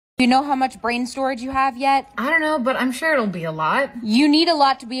You know how much brain storage you have yet? I don't know, but I'm sure it'll be a lot. You need a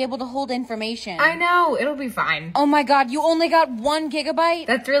lot to be able to hold information. I know, it'll be fine. Oh my god, you only got 1 gigabyte?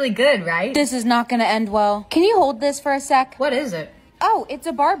 That's really good, right? This is not gonna end well. Can you hold this for a sec? What is it? Oh, it's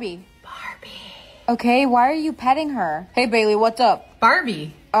a Barbie. Barbie. Okay, why are you petting her? Hey Bailey, what's up?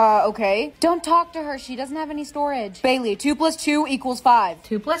 Barbie. Okay. Don't talk to her, she doesn't have any storage. Bailey, 2 plus 2 equals 5.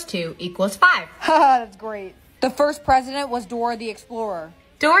 2 plus 2 equals 5. Haha, that's great. The first president was Dora the Explorer.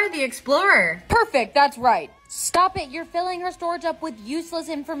 Dora the Explorer. Perfect, that's right. Stop it, you're filling her storage up with useless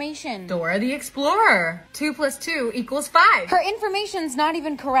information. Dora the Explorer. 2 plus 2 equals 5. Her information's not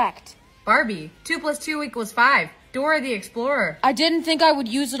even correct. Barbie. 2 plus 2 equals 5. Dora the Explorer. I didn't think I would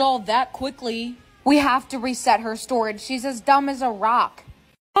use it all that quickly. We have to reset her storage. She's as dumb as a rock.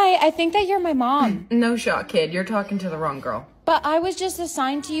 Hi, I think that you're my mom. No shot, kid. You're talking to the wrong girl. But I was just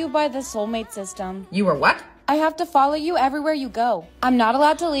assigned to you by the soulmate system. You were what? I have to follow you everywhere you go. I'm not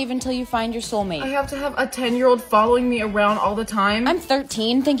allowed to leave until you find your soulmate. I have to have a 10-year-old following me around all the time? I'm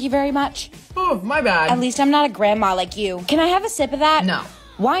 13, thank you very much. Oh, my bad. At least I'm not a grandma like you. Can I have a sip of that? No.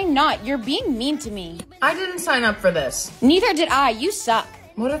 Why not? You're being mean to me. I didn't sign up for this. Neither did I. You suck.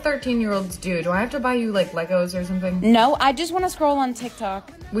 What do 13-year-olds do? Do I have to buy you, like, Legos or something? No, I just want to scroll on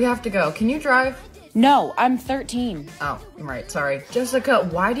TikTok. We have to go. Can you drive? No, I'm 13. Oh, right, sorry. Jessica,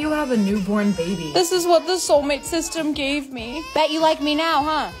 why do you have a newborn baby? This is what the soulmate system gave me. Bet you like me now,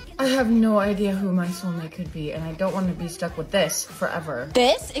 huh? I have no idea who my soulmate could be, and I don't want to be stuck with this forever.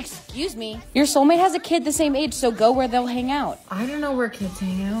 This? Excuse me. Your soulmate has a kid the same age, so go where they'll hang out. I don't know where kids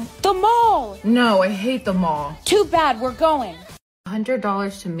hang out. The mall! No, I hate the mall. Too bad, we're going.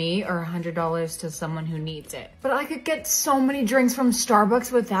 $100 to me or $100 to someone who needs it. But I could get so many drinks from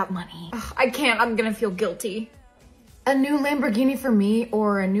Starbucks with that money. Ugh, I can't, I'm gonna feel guilty. A new Lamborghini for me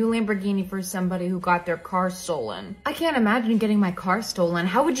or a new Lamborghini for somebody who got their car stolen. I can't imagine getting my car stolen.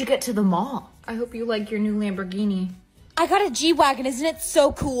 How would you get to the mall? I hope you like your new Lamborghini. I got a G-Wagon, isn't it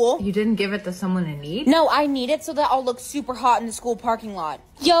so cool? You didn't give it to someone in need? No, I need it so that I'll look super hot in the school parking lot.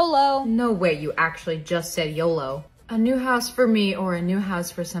 YOLO! No way, you actually just said YOLO. A new house for me or a new house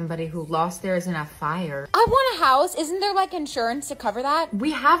for somebody who lost theirs in a fire. I want a house. Isn't there like insurance to cover that?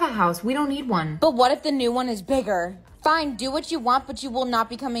 We have a house. We don't need one. But what if the new one is bigger? Fine, do what you want, but you will not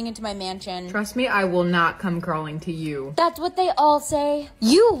be coming into my mansion. Trust me, I will not come crawling to you. That's what they all say.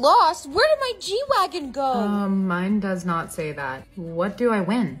 You lost? Where did my G-Wagon go? Mine does not say that. What do I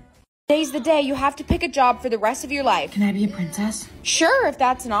win? Today's the day. You have to pick a job for the rest of your life. Can I be a princess? Sure, if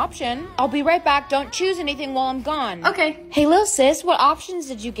that's an option. I'll be right back. Don't choose anything while I'm gone. Okay. Hey, little sis, what options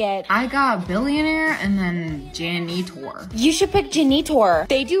did you get? I got billionaire and then janitor. You should pick janitor.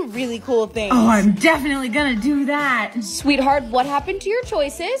 They do really cool things. Oh, I'm definitely gonna do that. Sweetheart, what happened to your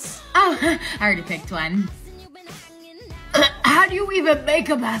choices? Oh, I already picked one. How do you even make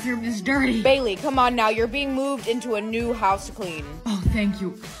a bathroom this dirty? Bailey, come on now. You're being moved into a new house to clean. Oh, thank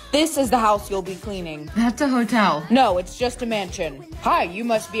you. This is the house you'll be cleaning. That's a hotel. No, it's just a mansion. Hi, you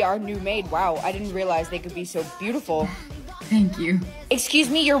must be our new maid. Wow, I didn't realize they could be so beautiful. Thank you. Excuse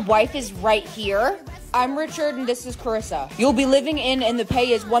me, your wife is right here? I'm Richard and this is Carissa. You'll be living in and the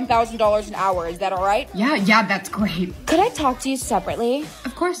pay is $1,000 an hour. Is that all right? Yeah, that's great. Could I talk to you separately?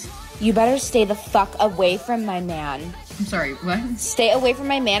 Of course. You better stay the fuck away from my man. I'm sorry, what? Stay away from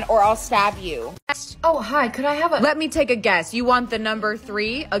my man or I'll stab you. Oh, hi, could I have a— Let me take a guess. You want the number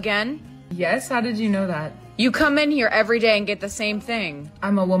 3 again? Yes, how did you know that? You come in here every day and get the same thing.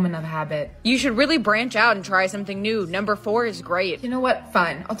 I'm a woman of habit. You should really branch out and try something new. Number 4 is great. You know what?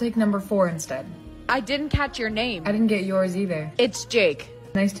 Fine, I'll take number 4 instead. I didn't catch your name. I didn't get yours either. It's Jake.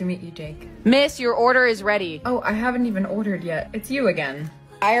 Nice to meet you, Jake. Miss, your order is ready. Oh, I haven't even ordered yet. It's you again.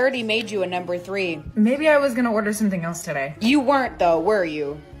 I already made you a number 3. Maybe I was gonna order something else today. You weren't though, were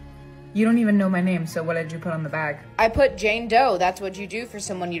you? You don't even know my name, so what did you put on the bag? I put Jane Doe. That's what you do for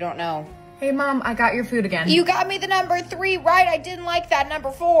someone you don't know. Hey, Mom, I got your food again. You got me the number 3 right. I didn't like that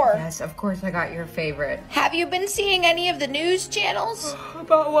number 4. Yes, of course I got your favorite. Have you been seeing any of the news channels?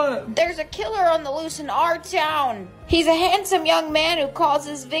 About what? There's a killer on the loose in our town. He's a handsome young man who calls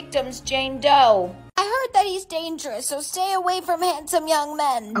his victims Jane Doe. I heard that he's dangerous, so stay away from handsome young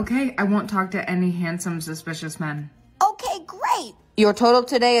men. Okay, I won't talk to any handsome, suspicious men. Okay, great. Your total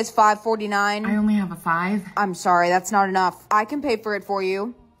today is $5.49. I only have a 5. I'm sorry, that's not enough. I can pay for it for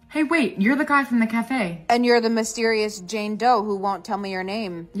you. Hey, wait, you're the guy from the cafe. And you're the mysterious Jane Doe who won't tell me your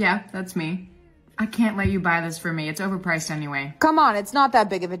name. Yeah, that's me. I can't let you buy this for me. It's overpriced anyway. Come on, it's not that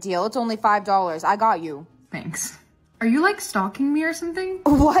big of a deal. It's only $5. I got you. Thanks. Are you, like, stalking me or something?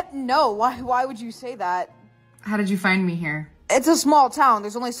 What? No, why would you say that? How did you find me here? It's a small town.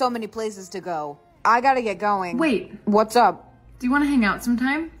 There's only so many places to go. I gotta get going. Wait. What's up? Do you want to hang out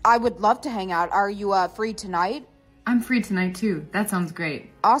sometime? I would love to hang out. Are you free tonight? I'm free tonight too. That sounds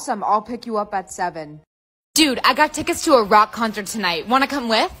great. Awesome. I'll pick you up at 7. Dude, I got tickets to a rock concert tonight. Wanna come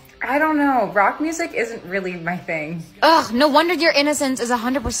with? I don't know. Rock music isn't really my thing. Ugh, no wonder your innocence is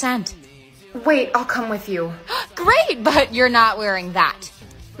 100%. Wait, I'll come with you. Great, but you're not wearing that.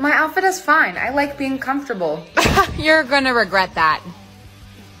 My outfit is fine. I like being comfortable. You're gonna regret that.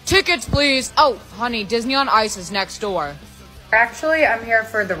 Tickets, please. Oh, honey, Disney on Ice is next door. Actually, I'm here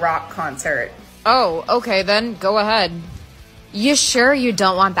for the rock concert. Oh, okay then, go ahead. You sure you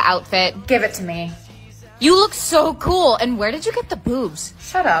don't want the outfit? Give it to me. You look so cool, and where did you get the boobs?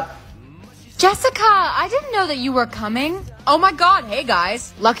 Shut up. Jessica, I didn't know that you were coming. Oh my god, hey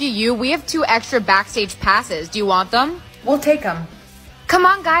guys. Lucky you, we have 2 extra backstage passes. Do you want them? We'll take them. Come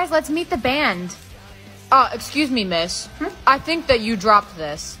on guys, let's meet the band. Excuse me, miss. I think that you dropped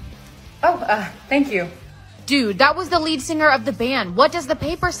this. Oh, thank you. Dude, that was the lead singer of the band. What does the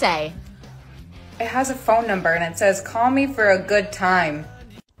paper say? It has a phone number and it says, call me for a good time.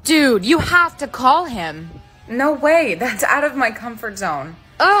 Dude, you have to call him. No way, that's out of my comfort zone.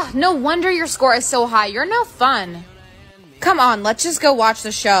 Ugh, no wonder your score is so high. You're no fun. Come on, let's just go watch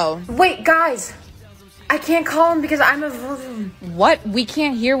the show. Wait, guys. I can't call him because I'm a virgin. What? We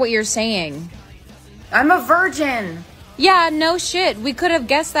can't hear what you're saying. I'm a virgin. Yeah, no shit. We could have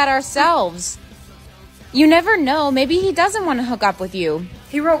guessed that ourselves. You never know. Maybe he doesn't want to hook up with you.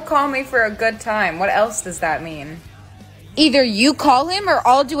 He wrote call me for a good time. What else does that mean? Either you call him or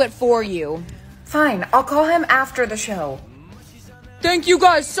I'll do it for you. Fine, I'll call him after the show. Thank you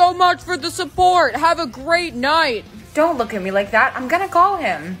guys so much for the support. Have a great night. Don't look at me like that. I'm gonna call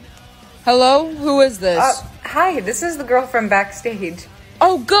him. Hello? Who is this? Hi, this is the girl from backstage.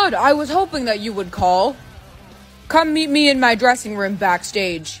 Oh, good. I was hoping that you would call. Come meet me in my dressing room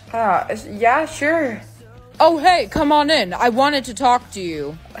backstage. Yeah, sure. Oh, hey, come on in. I wanted to talk to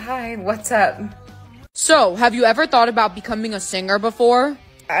you. Hi, what's up? So, have you ever thought about becoming a singer before?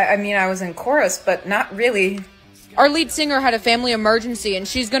 I mean, I was in chorus, but not really. Our lead singer had a family emergency and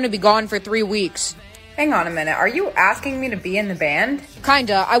she's gonna be gone for 3 weeks. Hang on a minute. Are you asking me to be in the band?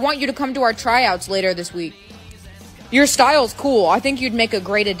 Kinda. I want you to come to our tryouts later this week. Your style's cool. I think you'd make a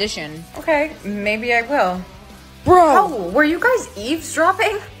great addition. Okay, maybe I will. Bro! Oh, were you guys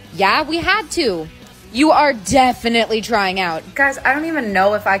eavesdropping? Yeah, we had to. You are definitely trying out. Guys, I don't even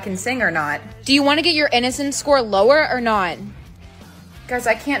know if I can sing or not. Do you want to get your innocence score lower or not? Guys,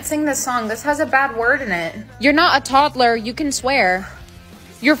 I can't sing this song. This has a bad word in it. You're not a toddler. You can swear.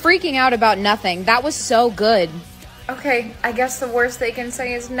 You're freaking out about nothing. That was so good. Okay, I guess the worst they can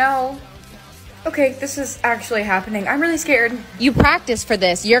say is no. Okay, this is actually happening. I'm really scared. You practiced for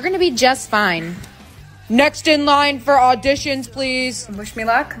this. You're gonna be just fine. Next in line for auditions, please. Wish me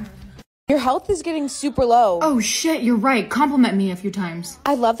luck. Your health is getting super low. Oh shit, you're right. Compliment me a few times.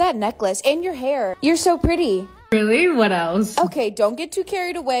 I love that necklace and your hair. You're so pretty. Really? What else? Okay, don't get too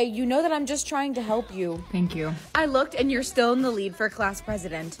carried away. You know that I'm just trying to help you. Thank you. I looked and you're still in the lead for class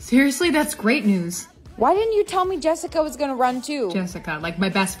president. Seriously, that's great news. Why didn't you tell me Jessica was gonna run too? Jessica, like my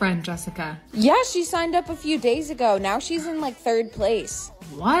best friend, Jessica. Yeah, she signed up a few days ago. Now she's in like 3rd place.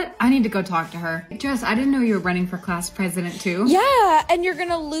 What? I need to go talk to her. Jess, I didn't know you were running for class president too. Yeah, and you're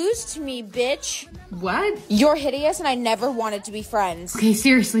gonna lose to me, bitch. What? You're hideous and I never wanted to be friends. Okay,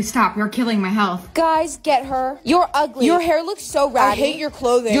 seriously, stop. You're killing my health. Guys, get her. You're ugly. Your hair looks so ratty. I hate your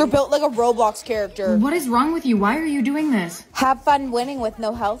clothing. You're built like a Roblox character. What is wrong with you? Why are you doing this? Have fun winning with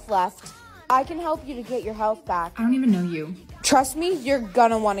no health left. I can help you to get your health back. I don't even know you. Trust me, you're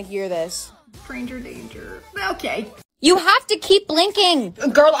gonna want to hear this. Stranger danger. Okay. You have to keep blinking.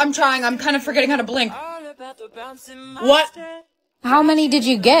 Girl, I'm trying. I'm kind of forgetting how to blink. What? How many did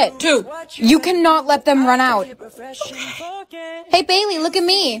you get? 2. You cannot let them run out. Hey, Bailey, look at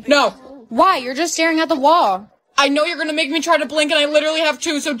me. No. Why? You're just staring at the wall. I know you're gonna make me try to blink and I literally have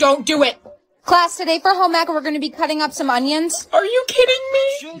 2, so don't do it. Class, today for home ec, we're going to be cutting up some onions. Are you kidding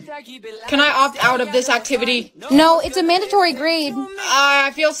me? Can I opt out of this activity? No, it's a mandatory grade.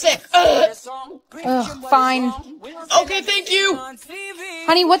 I feel sick. Ugh. Ugh, fine. Okay, thank you.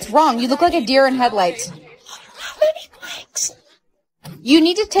 Honey, what's wrong? You look like a deer in headlights. You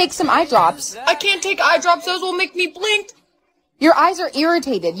need to take some eye drops. I can't take eye drops. Those will make me blink. Your eyes are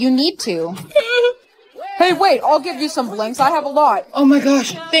irritated. You need to. Hey, wait, I'll give you some blinks. I have a lot. Oh my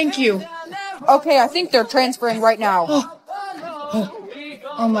gosh, thank you. Okay, I think they're transferring right now.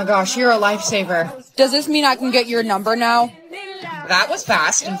 Oh my gosh, you're a lifesaver. Does this mean I can get your number now? That was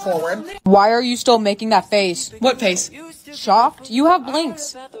fast and forward. Why are you still making that face? What face? Shocked? You have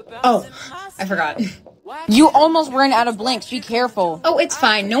blinks. Oh, I forgot. You almost ran out of blinks. Be careful. Oh, it's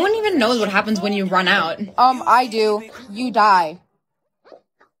fine. No one even knows what happens when you run out. I do. You die.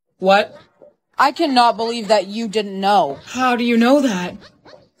 What? I cannot believe that you didn't know. How do you know that?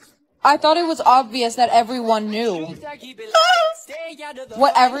 I thought it was obvious that everyone knew.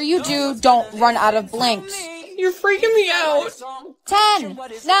 Whatever you do, don't run out of blinks. You're freaking me out. 10,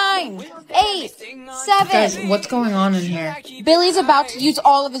 9, 8, 7. Guys, what's going on in here? Billy's about to use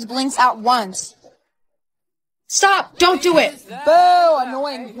all of his blinks at once. Stop! Don't do it! Boo!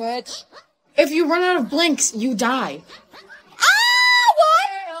 Annoying bitch. If you run out of blinks, you die.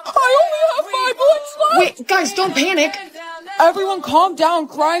 I only have 5 blinks left! Wait, guys, don't panic. Everyone calm down.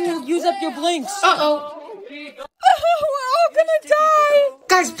 Crying will use up your blinks. Uh-oh. We're all gonna die!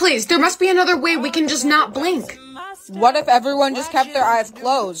 Guys, please, there must be another way we can just not blink. What if everyone just kept their eyes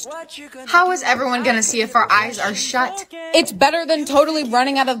closed? How is everyone gonna see if our eyes are shut? It's better than totally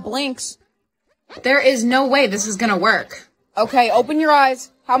running out of blinks. There is no way this is gonna work. Okay, open your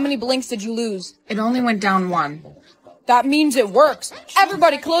eyes. How many blinks did you lose? It only went down 1. That means it works.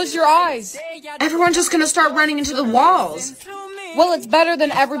 Everybody close your eyes. Everyone's just gonna start running into the walls. Well, it's better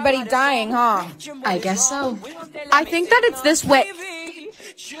than everybody dying, huh? I guess so. I think that it's this way.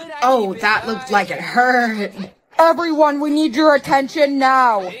 Oh, that looked like it hurt. Everyone, we need your attention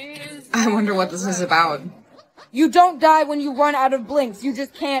now. I wonder what this is about. You don't die when you run out of blinks. You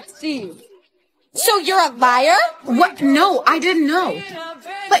just can't see. So you're a liar? What? No, I didn't know.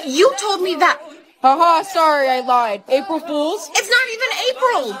 But you told me that. Haha, sorry, I lied. April Fools? It's not even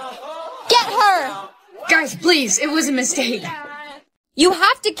April. Get her! Guys, please, it was a mistake. You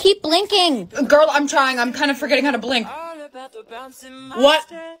have to keep blinking. Girl, I'm trying. I'm kind of forgetting how to blink.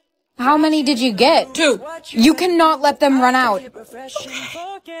 What? How many did you get? 2. You cannot let them run out.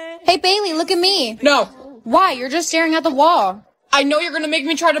 Hey, Bailey, look at me. No. Why? You're just staring at the wall. I know you're gonna make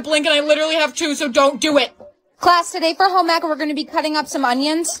me try to blink and I literally have 2, so don't do it. Class, today for home ec, we're going to be cutting up some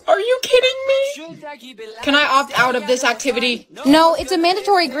onions. Are you kidding me? Can I opt out of this activity? No, it's a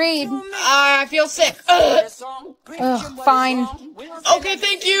mandatory grade. I feel sick. Ugh. Ugh, fine. Okay,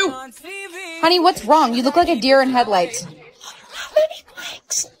 thank you. Honey, what's wrong? You look like a deer in headlights.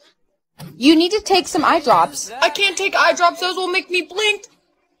 You need to take some eye drops. I can't take eye drops. Those will make me blink.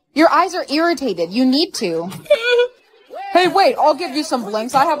 Your eyes are irritated. You need to. Hey, wait, I'll give you some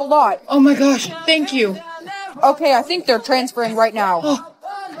blinks. I have a lot. Oh my gosh, thank you. Okay, I think they're transferring right now.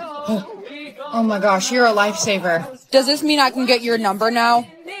 Oh my gosh, you're a lifesaver. Does this mean I can get your number now?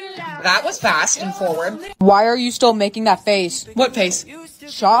 That was fast and forward. Why are you still making that face? What face?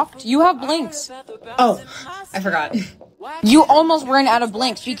 Shocked? You have blinks. Oh, I forgot. You almost ran out of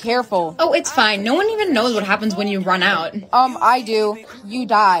blinks. Be careful. Oh, it's fine. No one even knows what happens when you run out. I do. You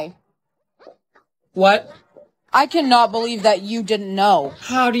die. What? I cannot believe that you didn't know.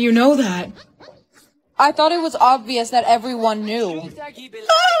 How do you know that? I thought it was obvious that everyone knew.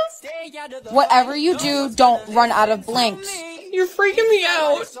 Whatever you do, don't run out of blinks. You're freaking me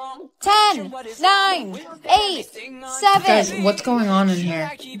out. 10, 9, 8, 7. Guys, what's going on in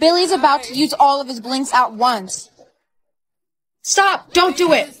here? Billy's about to use all of his blinks at once. Stop! Don't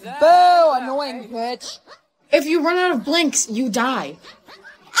do it! Boo! Annoying bitch. If you run out of blinks, you die.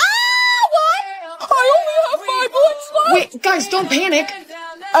 I only have 5 blinks left! Wait, guys, don't panic.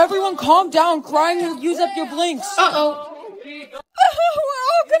 Everyone calm down. Crying will use up your blinks. Uh-oh. We're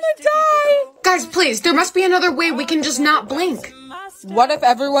all gonna die! Guys, please, there must be another way we can just not blink. What if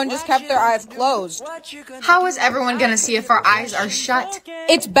everyone just kept their eyes closed? How is everyone gonna see if our eyes are shut?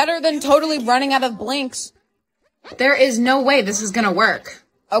 It's better than totally running out of blinks. There is no way this is gonna work.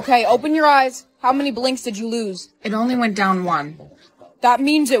 Okay, open your eyes. How many blinks did you lose? It only went down 1. That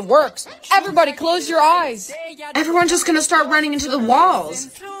means it works. Everybody close your eyes. Everyone's just gonna start running into the walls.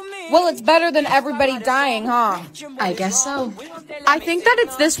 Well, it's better than everybody dying, huh? I guess so. I think that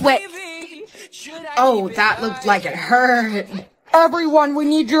it's this way. Oh, that looked like it hurt. Everyone, we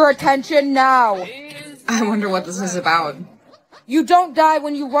need your attention now. I wonder what this is about. You don't die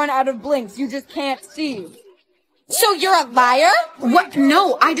when you run out of blinks. You just can't see. So you're a liar? What?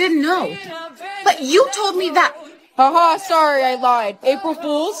 No, I didn't know. But you told me that. Haha, sorry, I lied. April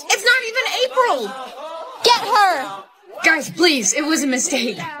Fools? It's not even April. Get her! Guys, please, it was a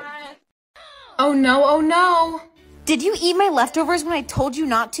mistake. Oh no, oh no. Did you eat my leftovers when I told you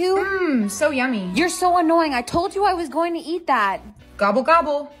not to? So yummy. You're so annoying. I told you I was going to eat that. Gobble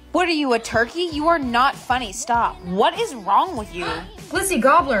gobble. What are you, a turkey? You are not funny. Stop. What is wrong with you? Glizzy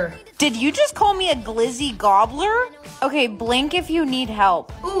gobbler. Did you just call me a glizzy gobbler? Okay, blink if you need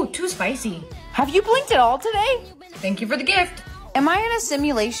help. Ooh, too spicy. Have you blinked at all today? Thank you for the gift. Am I in a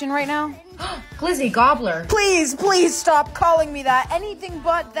simulation right now? Glizzy gobbler. Please, please stop calling me that. Anything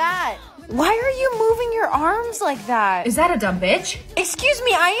but that. Why are you moving your arms like that? Is that a dumb bitch? Excuse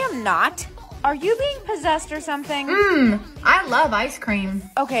me, I am not. Are you being possessed or something? I love ice cream.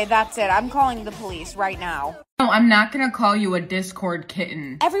 Okay, that's it. I'm calling the police right now. No, I'm not gonna call you a Discord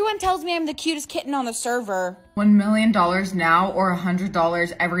kitten. Everyone tells me I'm the cutest kitten on the server. $1 million now or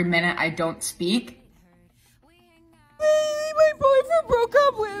 $100 every minute I don't speak? My boyfriend broke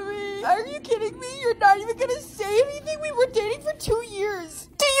up with me. Are you kidding me? You're not even gonna say anything? We were dating for 2 years.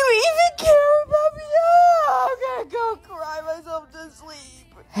 Do you even care about me? Oh, I'm gonna go cry myself to sleep.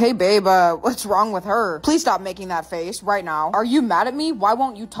 Hey, babe, what's wrong with her? Please stop making that face right now. Are you mad at me? Why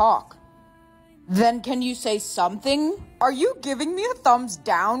won't you talk? Then can you say something? Are you giving me a thumbs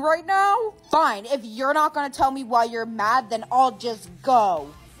down right now? Fine, if you're not gonna tell me why you're mad, then I'll just go.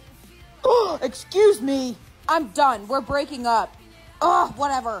 Excuse me. I'm done. We're breaking up. Ugh,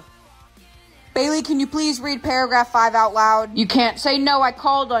 whatever. Bailey, can you please read paragraph 5 out loud? You can't say no, I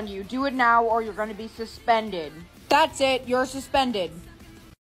called on you. Do it now or you're gonna be suspended. That's it, you're suspended.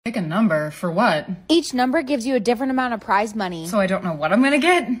 Pick a number, for what? Each number gives you a different amount of prize money. So I don't know what I'm gonna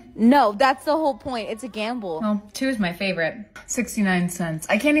get? No, that's the whole point. It's a gamble. Well, 2 is my favorite. 69 cents.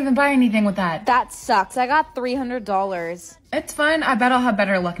 I can't even buy anything with that. That sucks. I got $300. It's fine. I bet I'll have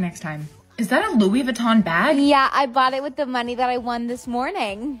better luck next time. Is that a Louis Vuitton bag? Yeah, I bought it with the money that I won this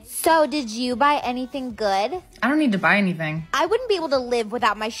morning. So, did you buy anything good? I don't need to buy anything. I wouldn't be able to live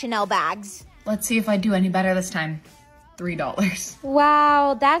without my Chanel bags. Let's see if I do any better this time. $3.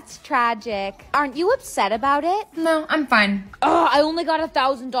 Wow, that's tragic. Aren't you upset about it? No, I'm fine. Ugh, I only got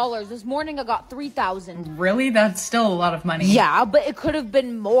 $1,000. This morning I got $3,000. Really? That's still a lot of money. Yeah, but it could have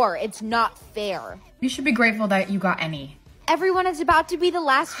been more. It's not fair. You should be grateful that you got any. Everyone is about to be the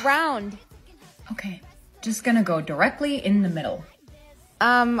last round. Okay, just gonna go directly in the middle.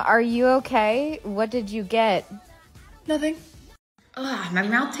 Are you okay? What did you get? Nothing. Ugh, my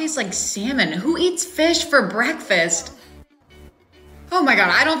mouth tastes like salmon. Who eats fish for breakfast? Oh my god,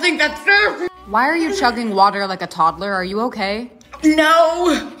 I don't think that's fair. Why are you chugging water like a toddler? Are you okay?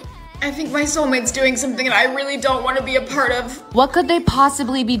 No! I think my soulmate's doing something that I really don't want to be a part of. What could they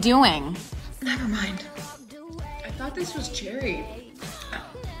possibly be doing? Never mind. I thought this was cherry.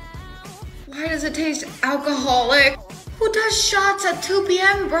 Why does it taste alcoholic? Who does shots at 2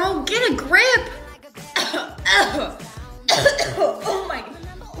 p.m., bro? Get a grip! Oh my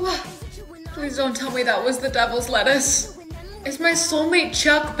god. Please don't tell me that was the devil's lettuce. Is my soulmate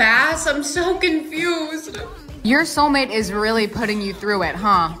Chuck Bass? I'm so confused. Your soulmate is really putting you through it,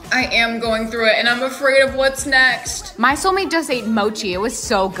 huh? I am going through it and I'm afraid of what's next. My soulmate just ate mochi. It was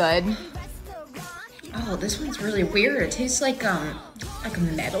so good. Oh, this one's really weird. It tastes like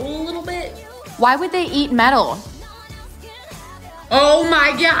metal a little bit. Why would they eat metal? Oh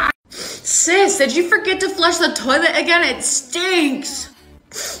my god! Sis, did you forget to flush the toilet again? It stinks!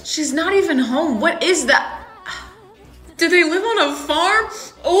 She's not even home. What is that? Do they live on a farm?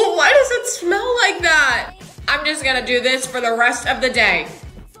 Oh, why does it smell like that? I'm just gonna do this for the rest of the day.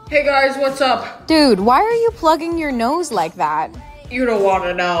 Hey guys, what's up? Dude, why are you plugging your nose like that? You don't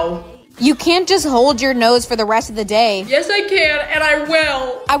wanna know. You can't just hold your nose for the rest of the day. Yes, I can, and I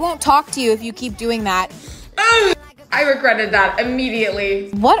will. I won't talk to you if you keep doing that. Ugh, I regretted that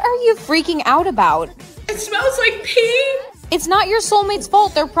immediately. What are you freaking out about? It smells like pee. It's not your soulmate's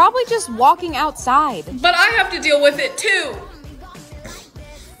fault. They're probably just walking outside. But I have to deal with it too.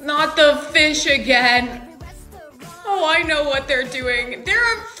 Not the fish again. Oh, I know what they're doing.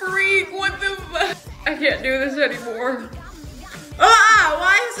 They're a freak. What the fuck? I can't do this anymore. Ah,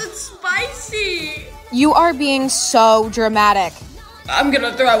 why is it spicy? You are being so dramatic. I'm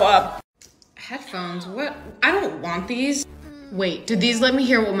gonna throw up. Headphones, what? I don't want these. Wait, did these let me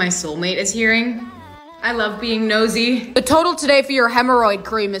hear what my soulmate is hearing? I love being nosy. The total today for your hemorrhoid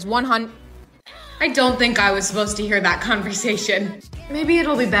cream is 100. I don't think I was supposed to hear that conversation. Maybe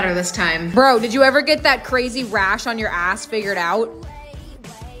it'll be better this time. Bro, did you ever get that crazy rash on your ass figured out?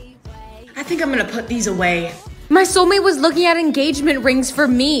 I think I'm gonna put these away. My soulmate was looking at engagement rings for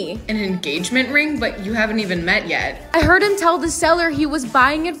me. An engagement ring? But you haven't even met yet. I heard him tell the seller he was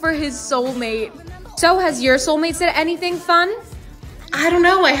buying it for his soulmate. So has your soulmate said anything fun? I don't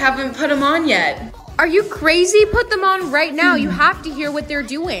know, I haven't put them on yet. Are you crazy? Put them on right now. You have to hear what they're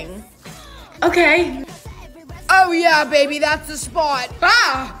doing. Okay. Oh yeah, baby, that's the spot.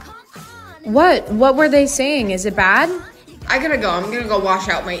 Ah! What? What were they saying? Is it bad? I gotta go. I'm gonna go wash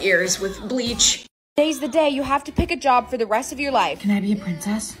out my ears with bleach. Today's the day. You have to pick a job for the rest of your life. Can I be a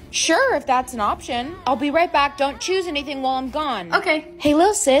princess? Sure, if that's an option. I'll be right back. Don't choose anything while I'm gone. Okay. Hey,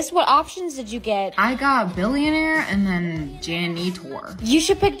 little sis, what options did you get? I got billionaire and then janitor. You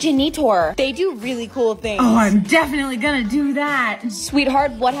should pick janitor. They do really cool things. Oh, I'm definitely gonna do that.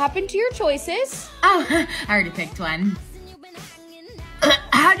 Sweetheart, what happened to your choices? Oh, I already picked one.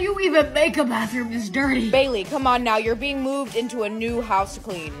 How do you even make a bathroom this dirty? Bailey, come on now. You're being moved into a new house to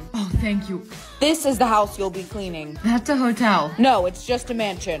clean. Oh, thank you. This is the house you'll be cleaning. That's a hotel. No, it's just a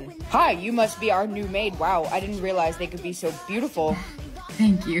mansion. Hi, you must be our new maid. Wow, I didn't realize they could be so beautiful.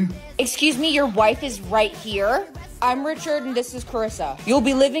 Thank you. Excuse me, your wife is right here? I'm Richard and this is Carissa. You'll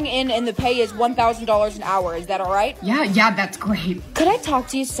be living in and the pay is $1,000 an hour. Is that all right? Yeah, that's great. Could I talk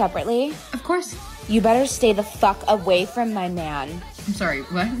to you separately? Of course. You better stay the fuck away from my man. I'm sorry,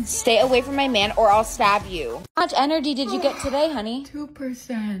 what? Stay away from my man or I'll stab you. How much energy did you get today, honey?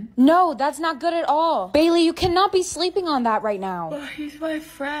 2%. No, that's not good at all. Bailey, you cannot be sleeping on that right now. Well, he's my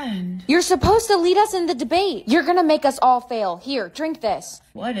friend. You're supposed to lead us in the debate. You're gonna make us all fail. Here, drink this.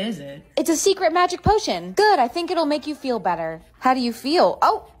 What is it? It's a secret magic potion. Good, I think it'll make you feel better. How do you feel?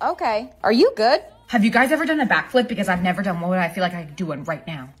 Oh, okay. Are you good? Have you guys ever done a backflip? Because I've never done one, but I feel like I could do one right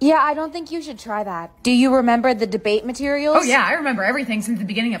now. Yeah, I don't think you should try that. Do you remember the debate materials? Oh yeah, I remember everything since the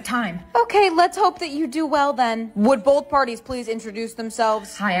beginning of time. Okay, let's hope that you do well then. Would both parties please introduce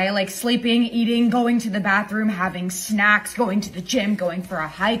themselves? Hi, I like sleeping, eating, going to the bathroom, having snacks, going to the gym, going for a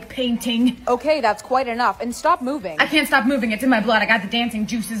hike, painting. Okay, that's quite enough. And stop moving. I can't stop moving. It's in my blood. I got the dancing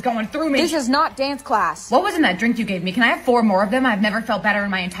juices going through me. This is not dance class. What was in that drink you gave me? Can I have 4 more of them? I've never felt better in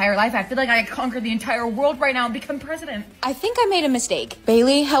my entire life. I feel like I conquered the entire world right now and become president. I think I made a mistake.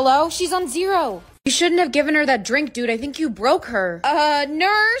 Bailey, hello? She's on 0. You shouldn't have given her that drink, dude. I think you broke her.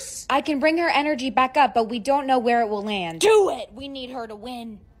 Nurse? I can bring her energy back up, but we don't know where it will land. Do it! We need her to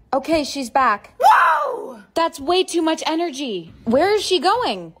win. Okay, she's back. Whoa! That's way too much energy. Where is she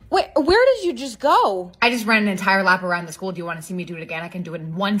going? Wait, where did you just go? I just ran an entire lap around the school. Do you want to see me do it again? I can do it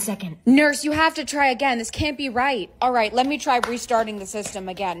in 1 second. Nurse, you have to try again. This can't be right. All right, let me try restarting the system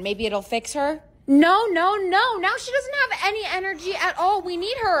again. Maybe it'll fix her? No. Now she doesn't have any energy at all. We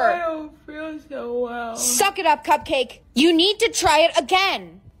need her. I don't feel so well. Suck it up, Cupcake. You need to try it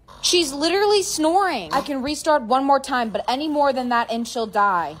again. She's literally snoring. I can restart one more time, but any more than that and she'll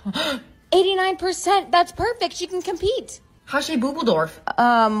die. 89%. That's perfect. She can compete. Hashe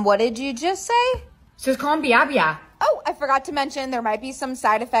Bubbeldorf. What did you just say? Says Compilations. Oh, I forgot to mention there might be some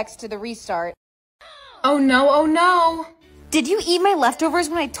side effects to the restart. Oh no. Did you eat my leftovers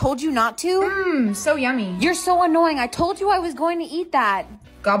when I told you not to? So yummy. You're so annoying. I told you I was going to eat that.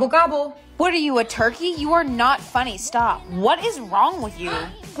 Gobble gobble. What are you, a turkey? You are not funny. Stop. What is wrong with you?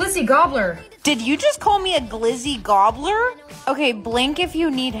 Glizzy gobbler. Did you just call me a glizzy gobbler? Okay, blink if you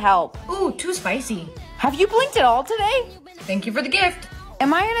need help. Ooh, too spicy. Have you blinked at all today? Thank you for the gift.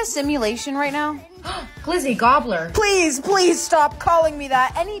 Am I in a simulation right now? Glizzy gobbler. Please stop calling me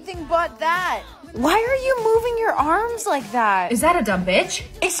that. Anything but that. Why are you moving your arms like that? Is that a dumb bitch?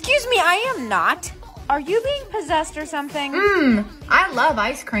 Excuse me, I am not. Are you being possessed or something? I love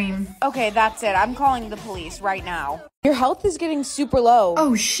ice cream. Okay, that's it. I'm calling the police right now. Your health is getting super low.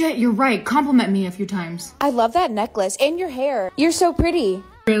 Oh shit, you're right. Compliment me a few times. I love that necklace and your hair. You're so pretty.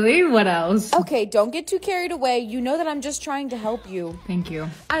 Really? What else? Okay, don't get too carried away. You know that I'm just trying to help you. Thank you.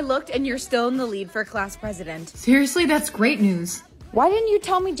 I looked and you're still in the lead for class president. Seriously, that's great news. Why didn't you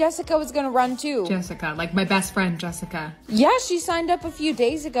tell me Jessica was gonna run too? Jessica, like my best friend, Jessica. Yeah, she signed up a few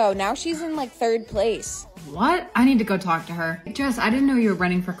days ago. Now she's in like 3rd place. What? I need to go talk to her. Jess, I didn't know you were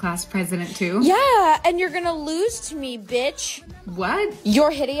running for class president too. Yeah, and you're gonna lose to me, bitch. What?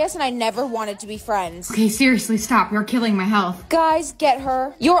 You're hideous and I never wanted to be friends. Okay, seriously, stop. You're killing my health. Guys, get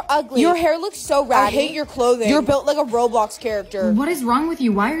her. You're ugly. Your hair looks so ratty. I hate your clothing. You're built like a Roblox character. What is wrong with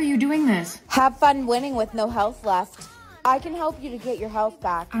you? Why are you doing this? Have fun winning with no health left. I can help you to get your health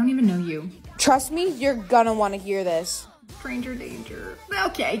back. I don't even know you. Trust me, you're gonna want to hear this. Stranger danger.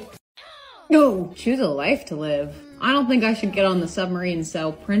 Okay. No, choose a life to live. I don't think I should get on the submarine,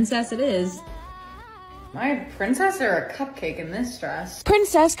 so princess it is. Am I a princess or a cupcake in this dress?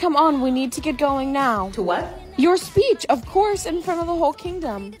 Princess, come on, we need to get going now. To what? Your speech, of course, in front of the whole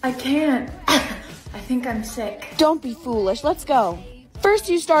kingdom. I can't. I think I'm sick. Don't be foolish, let's go. First,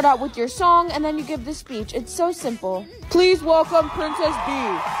 you start out with your song, and then you give the speech. It's so simple. Please welcome Princess B.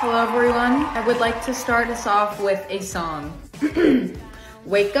 Hello, everyone. I would like to start us off with a song.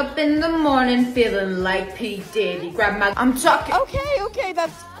 Wake up in the morning feeling like P. Diddy. Grab my... I'm talking. Okay,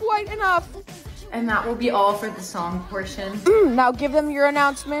 that's quite enough. And that will be all for the song portion. Now give them your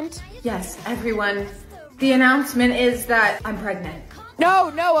announcement. Yes, everyone. The announcement is that I'm pregnant.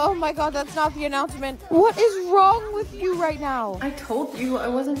 No, oh my god, that's not the announcement. What is wrong with you right now? I told you I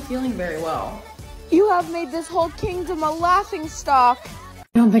wasn't feeling very well. You have made this whole kingdom a laughing stock.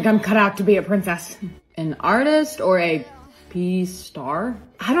 I don't think I'm cut out to be a princess. An artist or a P-star?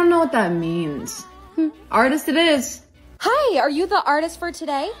 I don't know what that means. Artist it is. Hi, are you the artist for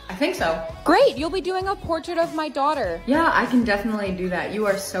today? I think so. Great, you'll be doing a portrait of my daughter. Yeah, I can definitely do that. You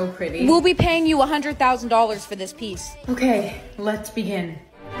are so pretty. We'll be paying you $100,000 for this piece. Okay, let's begin.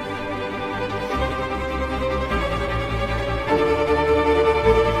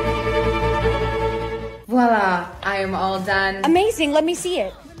 Voila, I am all done. Amazing, let me see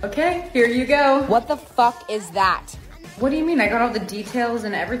it. Okay, here you go. What the fuck is that? What do you mean? I got all the details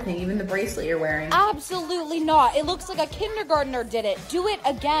and everything, even the bracelet you're wearing. Absolutely not. It looks like a kindergartner did it. Do it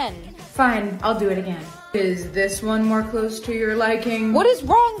again. Fine, I'll do it again. Is this one more close to your liking? What is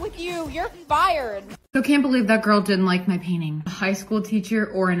wrong with you? You're fired. I can't believe that girl didn't like my painting. A high school teacher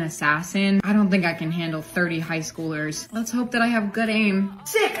or an assassin? I don't think I can handle 30 high schoolers. Let's hope that I have good aim.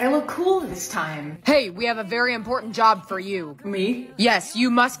 Sick, I look cool this time. Hey, we have a very important job for you. Me? Yes, you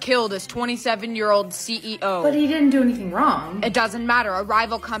must kill this 27-year-old CEO. But he didn't do anything wrong. It doesn't matter. A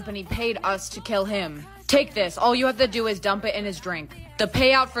rival company paid us to kill him. Take this. All you have to do is dump it in his drink. The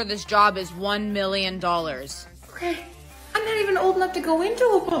payout for this job is $1 million. Okay. I'm not even old enough to go into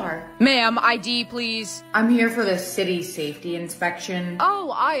a bar. Ma'am, ID, please. I'm here for the city safety inspection.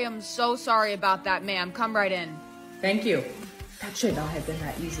 Oh, I am so sorry about that, ma'am. Come right in. Thank you. That should not have been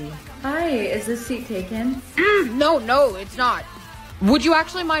that easy. Hi, is this seat taken? No, it's not. Would you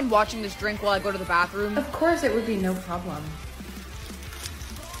actually mind watching this drink while I go to the bathroom? Of course, it would be no problem.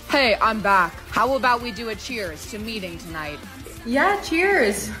 Hey, I'm back. How about we do a cheers to meeting tonight? Yeah,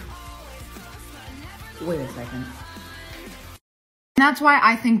 cheers. Wait a second. That's why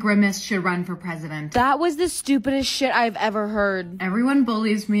I think Grimace should run for president. That was the stupidest shit I've ever heard. Everyone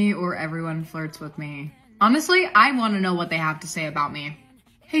bullies me or everyone flirts with me. Honestly, I want to know what they have to say about me.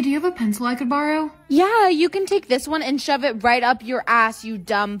 Hey, do you have a pencil I could borrow? Yeah, you can take this one and shove it right up your ass, you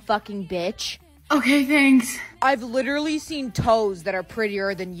dumb fucking bitch. Okay, thanks. I've literally seen toes that are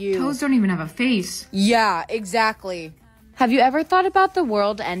prettier than you. Toes don't even have a face. Yeah, exactly. Have you ever thought about the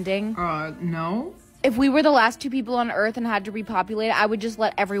world ending? No. If we were the last two people on Earth and had to repopulate, I would just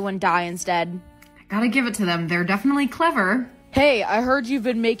let everyone die instead. I gotta give it to them. They're definitely clever. Hey, I heard you've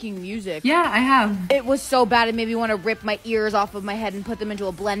been making music. Yeah, I have. It was so bad it made me want to rip my ears off of my head and put them into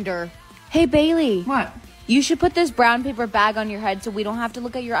a blender. Hey, Bailey. What? You should put this brown paper bag on your head so we don't have to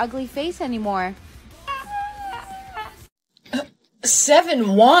look at your ugly face anymore.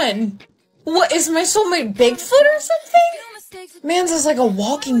 7'1"? What, is my soulmate Bigfoot or something? Man's is like a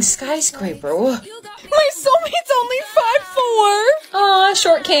walking skyscraper. My soulmate's only 5'4". Aw,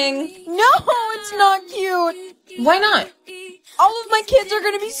 short king. No, it's not cute. Why not? All of my kids are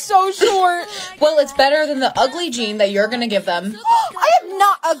gonna be so short. Well, it's better than the ugly gene that you're gonna give them. I am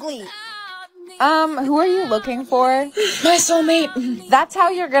not ugly. Who are you looking for? My soulmate. That's how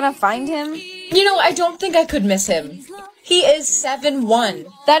you're gonna find him? You know, I don't think I could miss him. He is 7'1".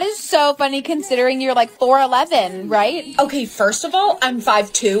 That is so funny considering you're like 4'11", right? Okay, first of all, I'm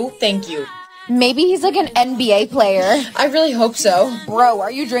 5'2", thank you. Maybe he's like an NBA player. I really hope so. Bro,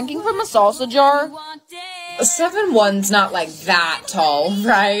 are you drinking from a salsa jar? 7'1"'s not like that tall,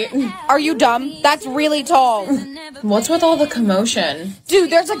 right? Are you dumb? That's really tall. What's with all the commotion?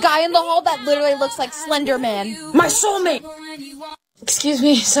 Dude, there's a guy in the hall that literally looks like Slender Man. My soulmate! Excuse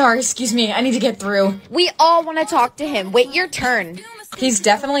me, I need to get through. We all want to talk to him. Wait your turn. He's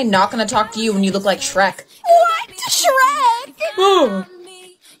definitely not gonna talk to you when you look like Shrek. What? Shrek?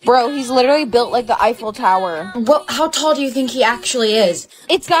 Bro, he's literally built like the Eiffel Tower. Well, how tall do you think he actually is?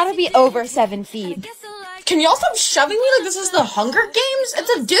 It's gotta be over 7 feet. Can y'all stop shoving me like this is the Hunger Games? It's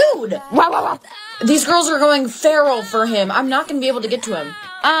a dude! Wow. These girls are going feral for him. I'm not gonna be able to get to him.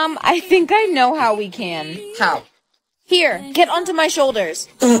 I think I know how we can. How? Here, get onto my shoulders.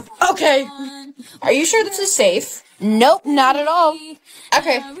 Okay. Are you sure this is safe? Nope, not at all.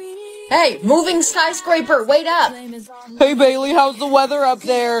 Okay. Hey, moving skyscraper, wait up. Hey, Bailey, how's the weather up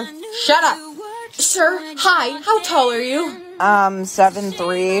there? Shut up. Sir, hi, how tall are you?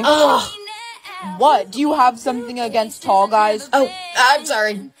 7'3". Ugh. What? Do you have something against tall guys? Oh, I'm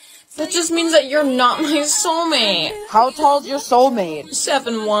sorry. That just means that you're not my soulmate. How tall's your soulmate?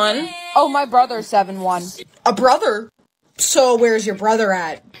 7'1". Oh, my brother's 7'1". A brother? So where's your brother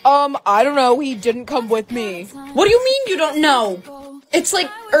at? I don't know. He didn't come with me. What do you mean you don't know? It's like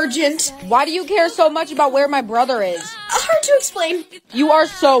urgent. Why do you care so much about where my brother is? Hard to explain. You are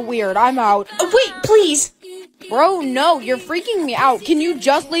so weird. I'm out. Wait, please. Bro, no, you're freaking me out. Can you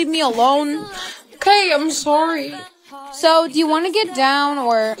just leave me alone? Okay, I'm sorry. So, do you want to get down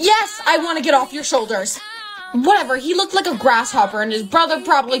or... Yes, I want to get off your shoulders. Whatever, he looked like a grasshopper and his brother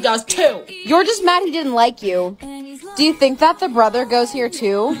probably does too. You're just mad he didn't like you. Do you think that the brother goes here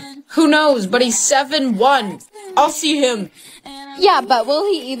too? Who knows, but he's 7'1". I'll see him. Yeah, but will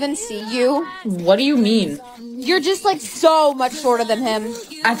he even see you? What do you mean? You're just like so much shorter than him.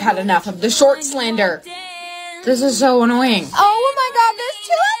 I've had enough of the short slander. This is so annoying. Oh my god, there's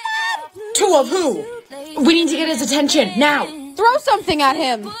 2 of them! 2 of who? We need to get his attention, now. Throw something at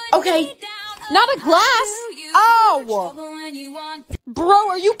him. Okay. Not a glass. Ow! Bro,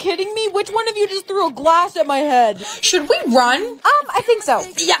 are you kidding me? Which one of you just threw a glass at my head? Should we run? I think so.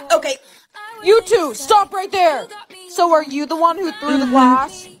 Yeah, okay. You two, stop right there. So are you the one who threw the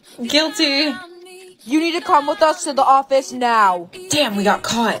glass? Guilty. You need to come with us to the office now. Damn, we got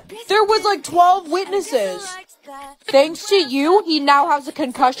caught. There was like 12 witnesses. Thanks to you, he now has a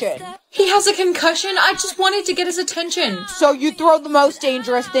concussion. He has a concussion? I just wanted to get his attention. So you throw the most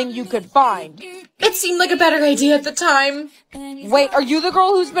dangerous thing you could find. It seemed like a better idea at the time. Wait, are you the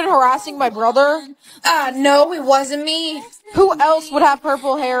girl who's been harassing my brother? No, it wasn't me. Who else would have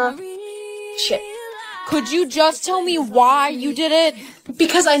purple hair? Shit. Could you just tell me why you did it?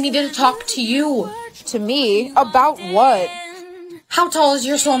 Because I needed to talk to you. To me? About what? How tall is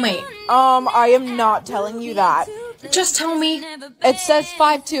your soulmate? I am not telling you that. Just tell me. It says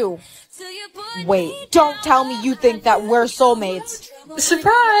 5'2". Wait, don't tell me you think that we're soulmates.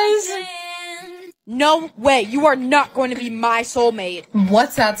 Surprise! No way, you are not going to be my soulmate.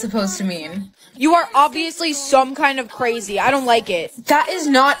 What's that supposed to mean? You are obviously some kind of crazy. I don't like it. That is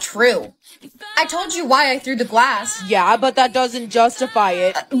not true. I told you why I threw the glass. Yeah, but that doesn't justify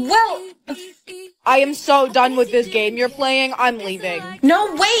it. Well... I am so done with this game you're playing. I'm leaving.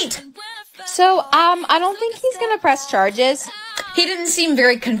 No, wait! So, I don't think he's gonna press charges. He didn't seem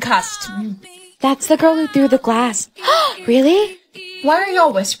very concussed. That's the girl who threw the glass. Really? Why are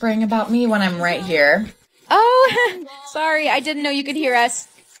y'all whispering about me when I'm right here? Oh, sorry. I didn't know you could hear us.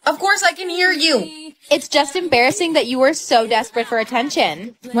 Of course I can hear you. It's just embarrassing that you were so desperate for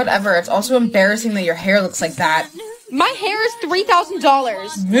attention. Whatever, it's also embarrassing that your hair looks like that. My hair is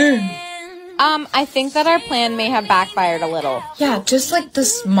 $3,000. I think that our plan may have backfired a little. Yeah, just like the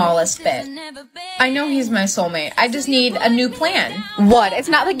smallest bit. I know he's my soulmate. I just need a new plan. What? It's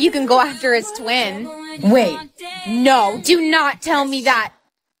not like you can go after his twin. Wait. No, do not tell me that.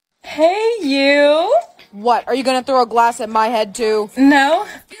 Hey, you. What? Are you gonna throw a glass at my head too? No.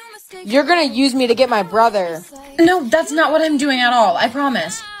 You're gonna use me to get my brother. No, that's not what I'm doing at all. I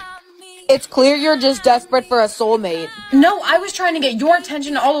promise. It's clear you're just desperate for a soulmate. No, I was trying to get your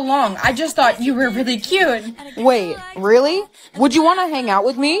attention all along. I just thought you were really cute. Wait, really? Would you want to hang out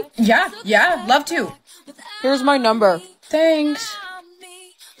with me? Yeah, love to. Here's my number. Thanks.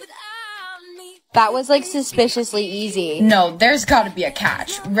 That was like suspiciously easy. No, there's gotta be a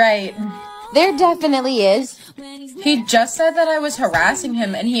catch, right? There definitely is. He just said that I was harassing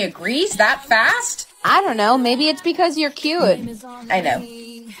him and he agrees that fast? I don't know, maybe it's because you're cute. I know.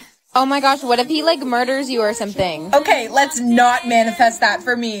 Oh my gosh, what if he like murders you or something? Okay, let's not manifest that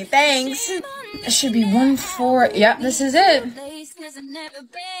for me. Thanks. It should be 1-4. Yep, this is it.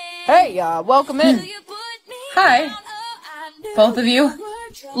 Hey, welcome in. Hi. Both of you.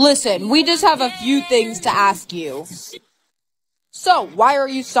 Listen, we just have a few things to ask you. So, why are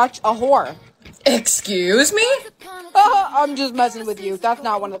you such a whore? Excuse me? I'm just messing with you. That's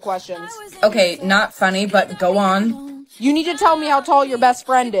not one of the questions. Okay, not funny, but go on. You need to tell me how tall your best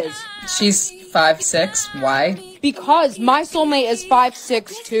friend is. She's 5'6". Why? Because my soulmate is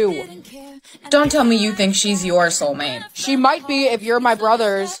 5'6" too. Don't tell me you think she's your soulmate. She might be if you're my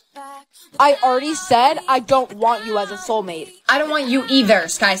brother's. I already said I don't want you as a soulmate. I don't want you either,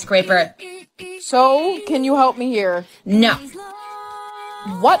 skyscraper. So, can you help me here? No.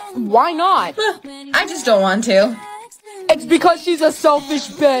 What? Why not? I just don't want to. It's because she's a selfish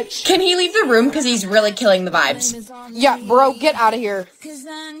bitch. Can he leave the room because he's really killing the vibes? Yeah, bro, get out of here.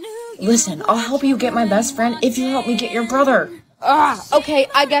 Listen, I'll help you get my best friend if you help me get your brother. Okay,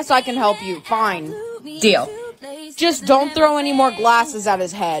 I guess I can help you. Fine. Deal. Just don't throw any more glasses at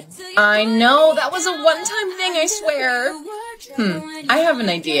his head. I know, that was a one-time thing, I swear. I have an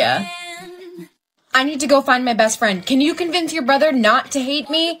idea. I need to go find my best friend. Can you convince your brother not to hate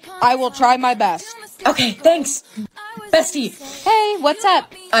me? I will try my best. Okay, thanks. Bestie. Hey, what's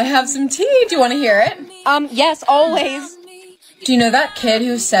up? I have some tea. Do you want to hear it? Yes, always. Do you know that kid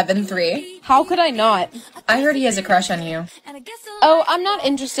who's 7'3"? How could I not? I heard he has a crush on you. Oh, I'm not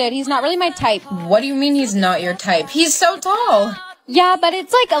interested. He's not really my type. What do you mean he's not your type? He's so tall. Yeah, but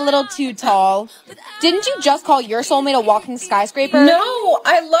it's like a little too tall. Didn't you just call your soulmate a walking skyscraper? No,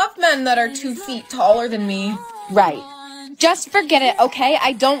 I love men that are 2 feet taller than me. Right. Just forget it, okay?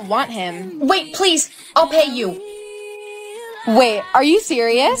 I don't want him. Wait, please. I'll pay you. Wait, are you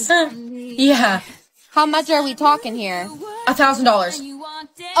serious? Yeah. How much are we talking here? $1,000.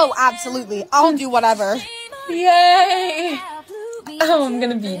 Oh, absolutely. I'll do whatever. Yay! Oh, I'm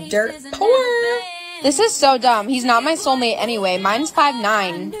gonna be dirt poor. This is so dumb. He's not my soulmate anyway. Mine's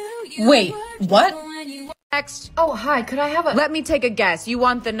 5'9". Wait, what? Next. Oh, hi, could I have a- Let me take a guess. You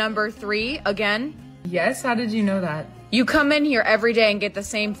want the number 3 again? Yes, how did you know that? You come in here every day and get the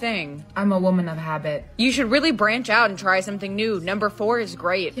same thing. I'm a woman of habit. You should really branch out and try something new. Number 4 is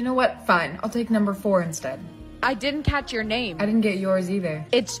great. You know what? Fine, I'll take number 4 instead. I didn't catch your name. I didn't get yours either.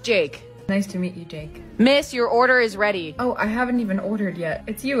 It's Jake. Nice to meet you, Jake. Miss, your order is ready. Oh, I haven't even ordered yet.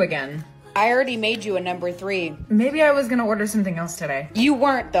 It's you again. I already made you a number 3. Maybe I was gonna order something else today. You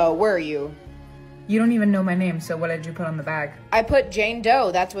weren't though, were you? You don't even know my name, so what did you put on the bag? I put Jane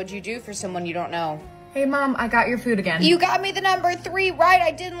Doe. That's what you do for someone you don't know. Hey, Mom, I got your food again. You got me the number 3 right.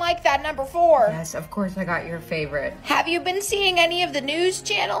 I didn't like that number 4. Yes, of course I got your favorite. Have you been seeing any of the news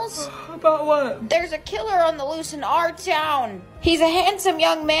channels? About what? There's a killer on the loose in our town. He's a handsome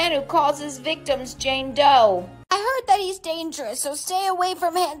young man who calls his victims Jane Doe. I heard that he's dangerous, so stay away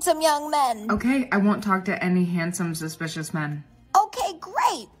from handsome young men. Okay, I won't talk to any handsome, suspicious men. Okay,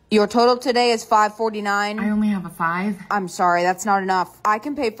 great. Your total today is $5.49. I only have a 5. I'm sorry, that's not enough. I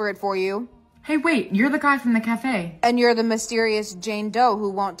can pay for it for you. Hey, wait, you're the guy from the cafe. And you're the mysterious Jane Doe who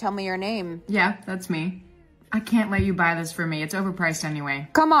won't tell me your name. Yeah, that's me. I can't let you buy this for me. It's overpriced anyway.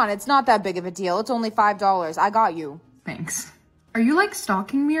 Come on, it's not that big of a deal. It's only $5. I got you. Thanks. Are you, like,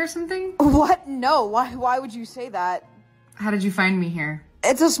 stalking me or something? What? No, why would you say that? How did you find me here?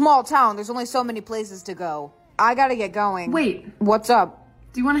 It's a small town. There's only so many places to go. I gotta get going. Wait. What's up?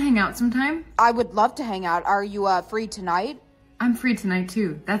 Do you want to hang out sometime? I would love to hang out. Are you, free tonight? I'm free tonight,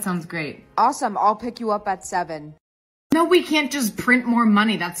 too. That sounds great. Awesome. I'll pick you up at 7. No, we can't just print more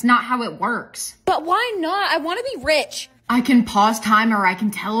money. That's not how it works. But why not? I want to be rich. I can pause time or I can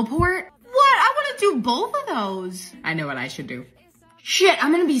teleport. What? I want to do both of those. I know what I should do. Shit,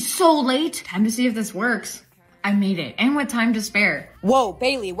 I'm gonna be so late. Time to see if this works. I made it, and with time to spare. Whoa,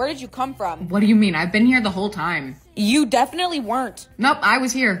 Bailey, where did you come from? What do you mean? I've been here the whole time. You definitely weren't. Nope, I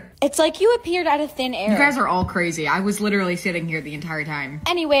was here. It's like you appeared out of thin air. You guys are all crazy. I was literally sitting here the entire time.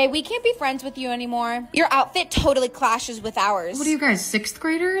 Anyway, we can't be friends with you anymore. Your outfit totally clashes with ours. What are you guys, 6th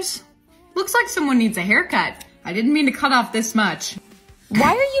graders? Looks like someone needs a haircut. I didn't mean to cut off this much.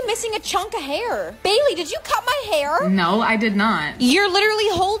 Why are you missing a chunk of hair? Bailey, did you cut my hair? No, I did not. You're literally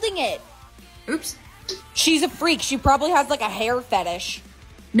holding it. Oops. She's a freak. She probably has like a hair fetish.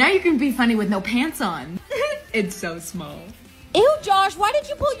 Now you can be funny with no pants on. It's so small. Ew, Josh, why did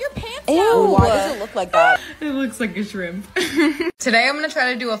you pull your pants down? Why does it look like that? It looks like a shrimp. Today I'm gonna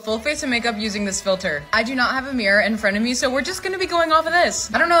try to do a full face of makeup using this filter. I do not have a mirror in front of me, so we're just gonna be going off of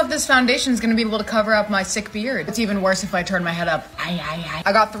this. I don't know if this foundation is gonna be able to cover up my sick beard. It's even worse if I turn my head up.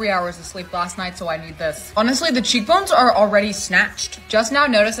 I got 3 hours of sleep last night, so I need this. Honestly, the cheekbones are already snatched. Just now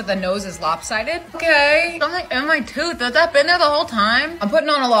noticed that the nose is lopsided. Okay, something in my tooth. Has that been there the whole time? I'm putting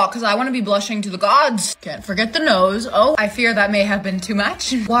on a lot because I want to be blushing to the gods. Can't forget the nose. Oh, I fear that may have been too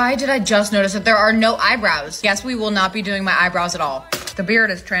much. Why did I just notice that there are no eyebrows? Yes, we will not be doing my eyebrows at all. The beard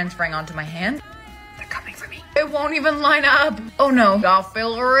is transferring onto my hand. They're coming for me. It won't even line up. Oh no, got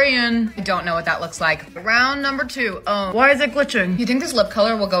fillery in. I don't know what that looks like. Round number 2. Oh, why is it glitching? You think this lip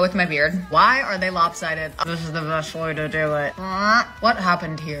color will go with my beard? Why are they lopsided? This is the best way to do it. What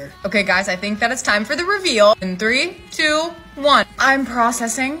happened here? Okay guys, I think that it's time for the reveal. In 3, 2, 1. I'm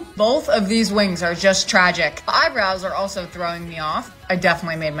processing. Both of these wings are just tragic. The eyebrows are also throwing me off. I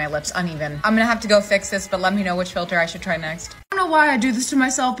definitely made my lips uneven. I'm gonna have to go fix this, but let me know which filter I should try next. I don't know why I do this to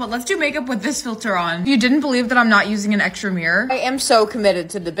myself, but let's do makeup with this filter on. If you didn't believe that I'm not using an extra mirror, I am so committed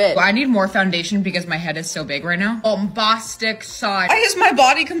to the bit. well, I need more foundation because my head is so big right now. Bombastic side. Why is my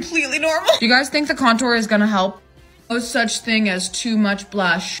body completely normal? Do you guys think the contour is gonna help? No such thing as too much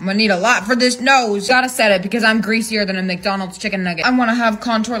blush. I'm gonna need a lot for this nose. Gotta set it because I'm greasier than a McDonald's chicken nugget. I wanna have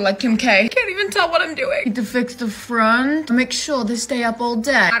contour like Kim K. Can't even tell what I'm doing. Need to fix the front. Make sure they stay up all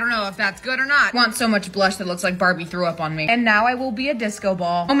day. I don't know if that's good or not. I want so much blush that looks like Barbie threw up on me. And now I will be a disco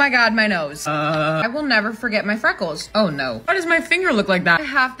ball. Oh my god, my nose. I will never forget my freckles. Oh no. Why does my finger look like that? I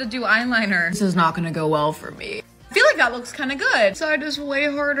have to do eyeliner. This is not gonna go well for me. I feel like that looks kind of good. Side is way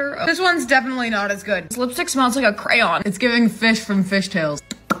harder. Oh, this one's definitely not as good. This lipstick smells like a crayon. It's giving fish from fishtails.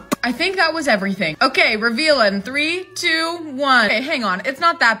 I think that was everything. Okay, reveal in 3, 2, 1. Okay, hang on. It's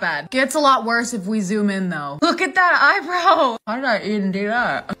not that bad. Gets a lot worse if we zoom in though. Look at that eyebrow. How did I even do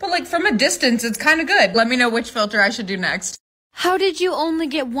that? But like from a distance, it's kind of good. Let me know which filter I should do next. How did you only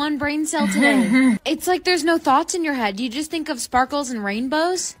get one brain cell today? It's like there's no thoughts in your head. You just think of sparkles and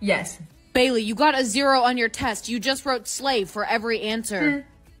rainbows? Yes. Bailey, you got a 0 on your test. You just wrote slave for every answer.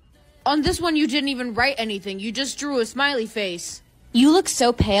 On this one, you didn't even write anything. You just drew a smiley face. You look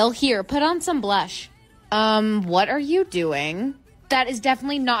so pale. Here, put on some blush. What are you doing? That is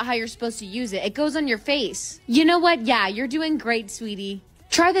definitely not how you're supposed to use it. It goes on your face. You know what? Yeah, you're doing great, sweetie.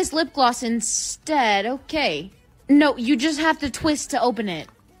 Try this lip gloss instead. Okay. No, you just have to twist to open it.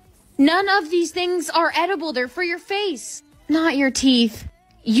 None of these things are edible. They're for your face, not your teeth.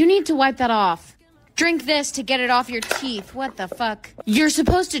 You need to wipe that off. Drink this to get it off your teeth. What the fuck? You're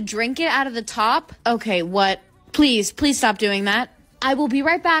supposed to drink it out of the top? Okay, what? Please stop doing that. I will be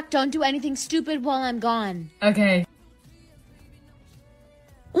right back. Don't do anything stupid while I'm gone. Okay.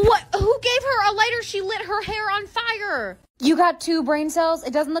 What? Who gave her a lighter? She lit her hair on fire. You got 2 brain cells?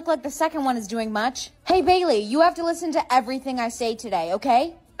 It doesn't look like the second one is doing much. Hey, Bailey, you have to listen to everything I say today,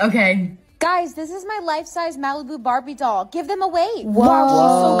 okay? Okay. Guys, this is my life-size Malibu Barbie doll. Give them away. Whoa.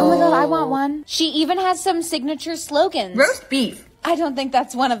 Oh my god, I want one. She even has some signature slogans. Roast beef. I don't think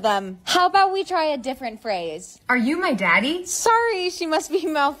that's one of them. How about we try a different phrase? Are you my daddy? Sorry, she must be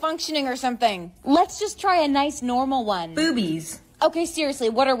malfunctioning or something. Let's just try a nice normal one. Boobies. Okay, seriously,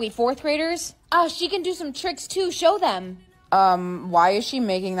 what are we, 4th graders? She can do some tricks too. Show them. Why is she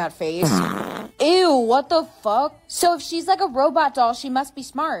making that face? Ew, what the fuck? So if she's like a robot doll, she must be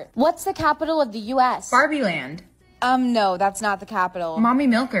smart. What's the capital of the U.S.? Barbie Land. No, that's not the capital. Mommy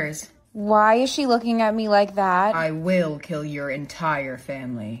Milkers. Why is she looking at me like that? I will kill your entire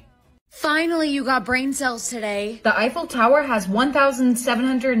family. Finally, you got brain cells today. The Eiffel Tower has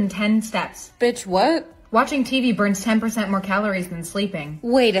 1,710 steps. Bitch, what? Watching TV burns 10% more calories than sleeping.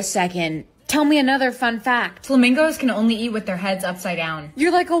 Wait a second. Tell me another fun fact. Flamingos can only eat with their heads upside down.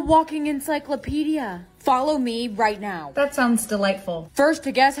 You're like a walking encyclopedia. Follow me right now. That sounds delightful. First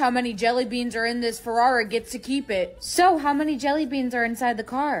to guess how many jelly beans are in this Ferrari gets to keep it. So, how many jelly beans are inside the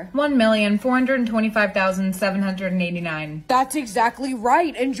car? 1,425,789. That's exactly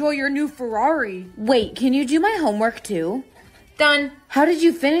right. Enjoy your new Ferrari. Wait, can you do my homework too? Done. How did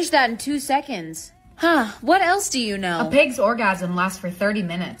you finish that in 2 seconds? Huh, what else do you know? A pig's orgasm lasts for 30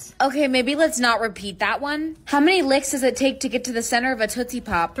 minutes. Okay, maybe let's not repeat that one. How many licks does it take to get to the center of a Tootsie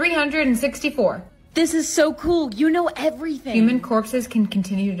Pop? 364. This is so cool. You know everything. Human corpses can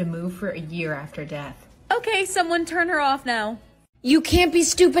continue to move for a year after death. Okay, someone turn her off now. You can't be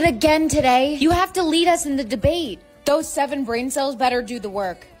stupid again today. You have to lead us in the debate. Those 7 brain cells better do the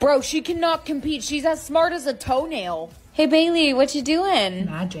work. Bro, she cannot compete. She's as smart as a toenail. Hey, Bailey, what you doing?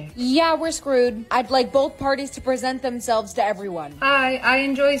 Magic. Yeah, we're screwed. I'd like both parties to present themselves to everyone. Hi, I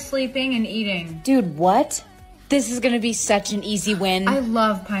enjoy sleeping and eating. Dude, what? This is gonna be such an easy win. I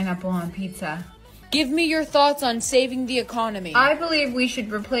love pineapple on pizza. Give me your thoughts on saving the economy. I believe we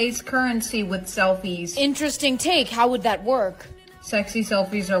should replace currency with selfies. Interesting take. How would that work? Sexy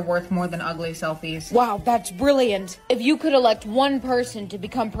selfies are worth more than ugly selfies. Wow, that's brilliant. If you could elect one person to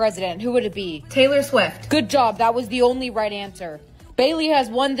become president, who would it be? Taylor Swift. Good job. That was the only right answer. Bailey has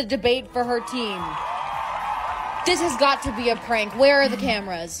won the debate for her team. This has got to be a prank. Where are the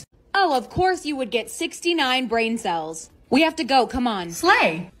cameras? Oh, of course you would get 69 brain cells. We have to go. Come on.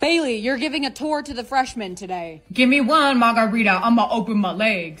 Slay. Bailey, you're giving a tour to the freshmen today. Give me one margarita. I'ma open my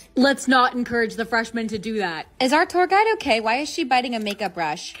legs. Let's not encourage the freshmen to do that. Is our tour guide okay? Why is she biting a makeup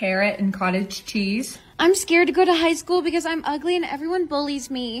brush? Carrot and cottage cheese. I'm scared to go to high school because I'm ugly and everyone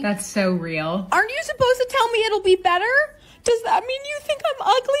bullies me. That's so real. Aren't you supposed to tell me it'll be better? Does that mean you think I'm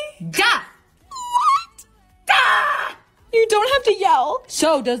ugly? Duh! What? Duh! You don't have to yell.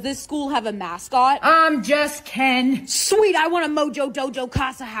 So, does this school have a mascot? I'm just Ken. Sweet, I want a Mojo Dojo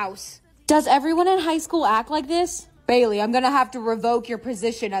Casa house. Does everyone in high school act like this? Bailey, I'm gonna have to revoke your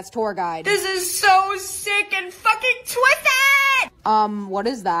position as tour guide. This is so sick and fucking twisted! What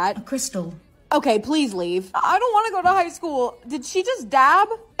is that? A crystal. Okay, please leave. I don't want to go to high school. Did she just dab?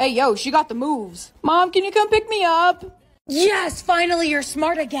 Hey, yo, she got the moves. Mom, can you come pick me up? Yes, finally you're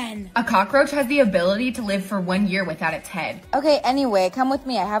smart again. A cockroach has the ability to live for 1 year without its head. Okay, anyway, come with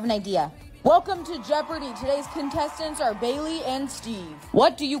me. I have an idea. Welcome to Jeopardy! Today's contestants are Bailey and Steve.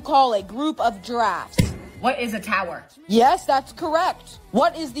 What do you call a group of giraffes? What is a tower? Yes, that's correct.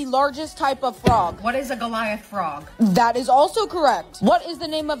 What is the largest type of frog? What is a Goliath frog? That is also correct. What is the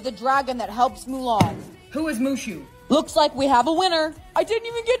name of the dragon that helps Mulan? Who is Mushu? Looks like we have a winner. I didn't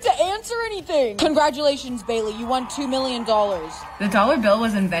even get to answer anything. Congratulations, Bailey. You won $2 million. The dollar bill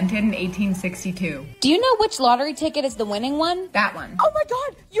was invented in 1862. Do you know which lottery ticket is the winning one? That one. Oh my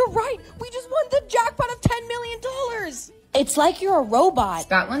god, you're right. We just won the jackpot of $10 million. It's like you're a robot.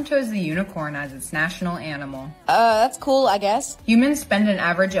 Scotland chose the unicorn as its national animal. That's cool, I guess. Humans spend an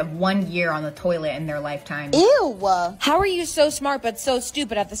average of 1 year on the toilet in their lifetime. Ew. How are you so smart but so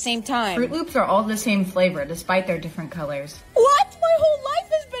stupid at the same time? Fruit Loops are all the same flavor despite their different colors. What? My whole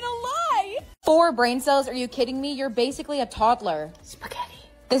life has been a lie. 4 brain cells? Are you kidding me? You're basically a toddler. Spaghetti.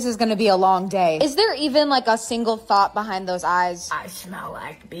 This is gonna be a long day. Is there even like a single thought behind those eyes? I smell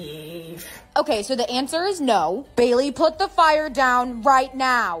like beef. Okay, so the answer is no. Bailey, put the fire down right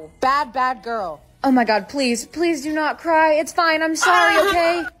now. Bad girl. Oh my god, please do not cry. It's fine, I'm sorry,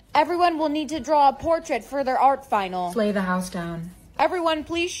 okay? Everyone will need to draw a portrait for their art final. Lay the house down. Everyone,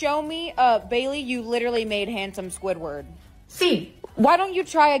 please show me. Bailey, you literally made handsome Squidward. C. Why don't you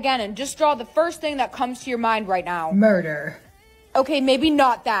try again and just draw the first thing that comes to your mind right now? Murder. Okay, maybe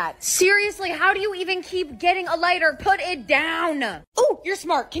not that. Seriously, how do you even keep getting a lighter? Put it down. Oh, you're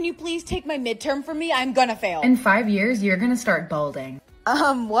smart. Can you please take my midterm for me? I'm gonna fail. In 5 years, you're gonna start balding.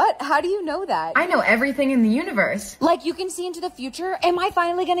 What? How do you know that? I know everything in the universe. Like you can see into the future? Am I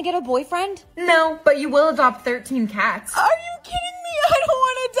finally gonna get a boyfriend? No, but you will adopt 13 cats. Are you kidding me? I don't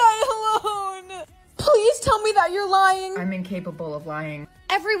want to die alone. Please tell me that you're lying. I'm incapable of lying.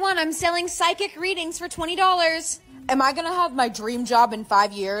 Everyone, I'm selling psychic readings for $20. Am I gonna have my dream job in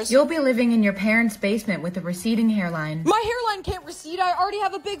 5 years? You'll be living in your parents' basement with a receding hairline. My hairline can't recede. I already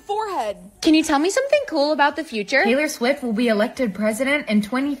have a big forehead. Can you tell me something cool about the future? Taylor Swift will be elected president in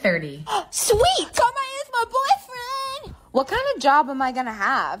 2030. Sweet! Kama is my boyfriend. What kind of job am I gonna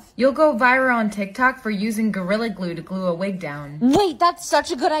have? You'll go viral on TikTok for using Gorilla Glue to glue a wig down. Wait, that's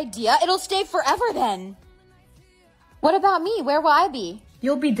such a good idea. It'll stay forever then. What about me? Where will I be?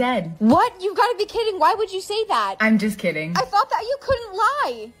 You'll be dead. What? You gotta be kidding. Why would you say that? I'm just kidding. I thought that you couldn't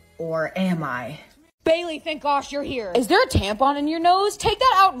lie. Or am I? Bailey, thank gosh you're here. Is there a tampon in your nose? Take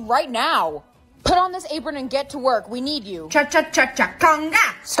that out right now. Put on this apron and get to work. We need you.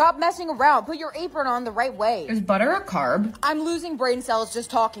 Cha-cha-cha-cha-conga! Stop messing around. Put your apron on the right way. Is butter a carb? I'm losing brain cells just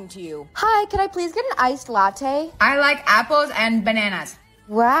talking to you. Hi, could I please get an iced latte? I like apples and bananas.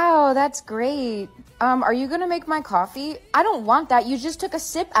 Wow, that's great. Are you gonna make my coffee? I don't want that. You just took a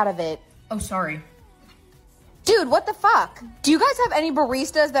sip out of it. Oh, sorry. Dude, what the fuck? Do you guys have any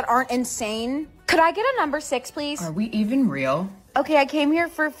baristas that aren't insane? Could I get a number 6, please? Are we even real? Okay, I came here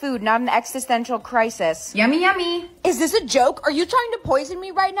for food, not an existential crisis. Yummy, yummy. Is this a joke? Are you trying to poison me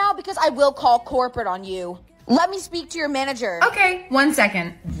right now? Because I will call corporate on you. Let me speak to your manager. Okay, 1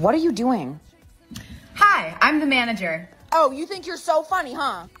 second. What are you doing? Hi, I'm the manager. Oh, you think you're so funny,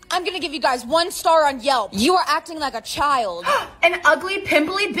 huh? I'm gonna give you guys 1 star on Yelp. You are acting like a child. An ugly,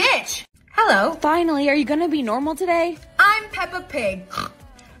 pimply bitch. Hello. Finally, are you gonna be normal today? I'm Peppa Pig.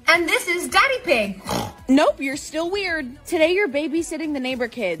 And this is Daddy Pig. Nope, you're still weird. Today you're babysitting the neighbor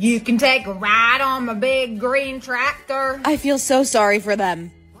kids. You can take a ride on my big green tractor. I feel so sorry for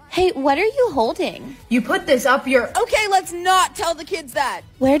them. Hey, what are you holding? You put this up your... Okay, let's not tell the kids that.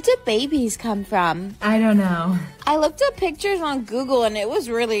 Where do babies come from? I don't know. I looked up pictures on Google and it was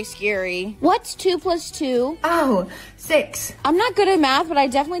really scary. What's 2 + 2? Oh, 6. I'm not good at math, but I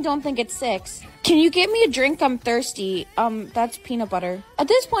definitely don't think it's 6. Can you get me a drink? I'm thirsty. That's peanut butter. At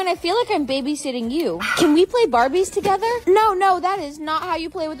this point, I feel like I'm babysitting you. Can we play Barbies together? No, that is not how you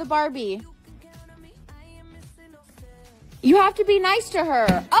play with a Barbie. You have to be nice to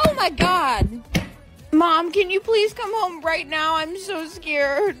her. Oh my God. Mom, can you please come home right now? I'm so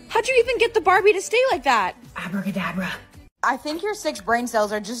scared. How'd you even get the Barbie to stay like that? Abracadabra. I think your 6 brain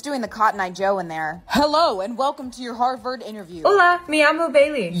cells are just doing the Cotton Eye Joe in there. Hello, and welcome to your Harvard interview. Hola, me llamo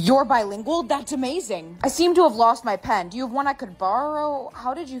Bailey. You're bilingual? That's amazing. I seem to have lost my pen. Do you have one I could borrow?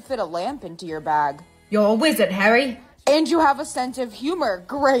 How did you fit a lamp into your bag? You're a wizard, Harry. And you have a sense of humor.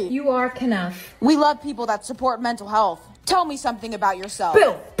 Great. You are Knuff. We love people that support mental health. Tell me something about yourself.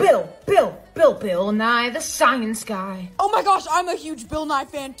 Bill Nye, the science guy. Oh my gosh, I'm a huge Bill Nye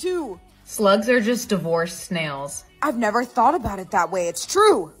fan too. Slugs are just divorced snails. I've never thought about it that way. It's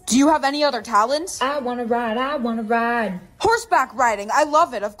true. Do you have any other talents? I wanna ride. Horseback riding. I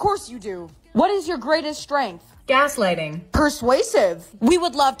love it. Of course you do. What is your greatest strength? Gaslighting. Persuasive. We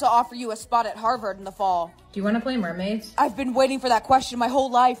would love to offer you a spot at Harvard in the fall. Do you wanna play mermaids? I've been waiting for that question my whole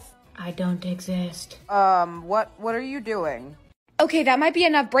life. I don't exist. What are you doing? Okay, that might be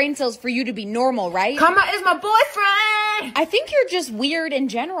enough brain cells for you to be normal, right? Kama is my boyfriend! I think you're just weird in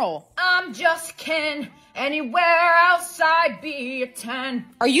general. I'm just Ken. Anywhere else I'd be a 10.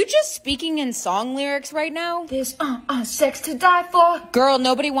 Are you just speaking in song lyrics right now? This, sex to die for. Girl,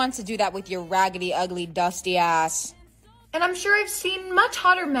 nobody wants to do that with your raggedy, ugly, dusty ass. And I'm sure I've seen much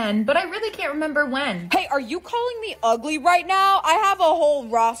hotter men, but I really can't remember when. Hey, are you calling me ugly right now? I have a whole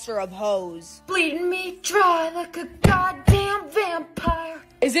roster of hoes. Bleeding me dry like a goddamn vampire.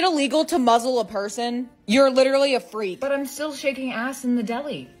 Is it illegal to muzzle a person? You're literally a freak. But I'm still shaking ass in the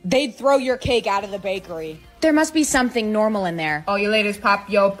deli. They'd throw your cake out of the bakery. There must be something normal in there. All you ladies pop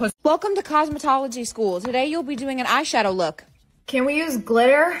yo pussy. Welcome to cosmetology school. Today you'll be doing an eyeshadow look. Can we use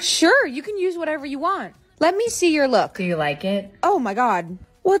glitter? Sure, you can use whatever you want. Let me see your look. Do you like it? Oh my god.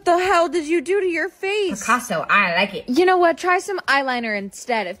 What the hell did you do to your face? Picasso, I like it. You know what? Try some eyeliner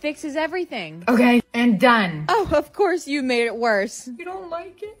instead. It fixes everything. Okay, and done. Oh, of course you made it worse. You don't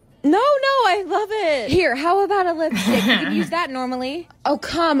like it? No, I love it. Here, how about a lipstick? You can use that normally. Oh,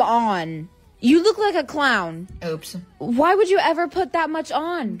 come on. You look like a clown. Oops. Why would you ever put that much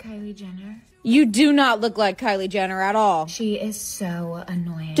on? Kylie Jenner. You do not look like Kylie Jenner at all. She is so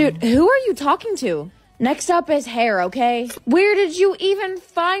annoying. Dude, who are you talking to? Next up is hair, okay? Where did you even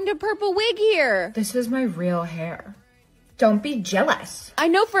find a purple wig here? This is my real hair. Don't be jealous. I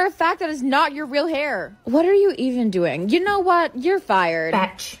know for a fact that is not your real hair. What are you even doing? You know what? You're fired.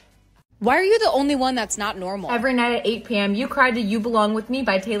 Batch. Why are you the only one that's not normal? Every night at 8 p.m., you cry to You Belong With Me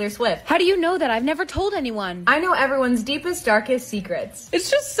by Taylor Swift. How do you know that? I've never told anyone. I know everyone's deepest, darkest secrets.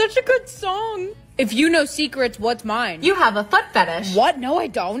 It's just such a good song. If you know secrets, what's mine? You have a foot fetish. What? No, I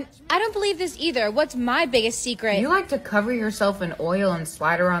don't. I don't believe this either. What's my biggest secret? You like to cover yourself in oil and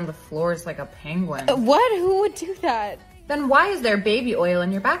slide around the floors like a penguin. What? Who would do that? Then why is there baby oil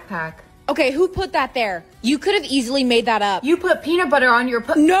in your backpack? Okay, who put that there? You could have easily made that up. You put peanut butter on your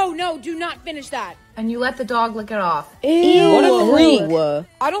No, do not finish that. And you let the dog lick it off. Ew. What a freak.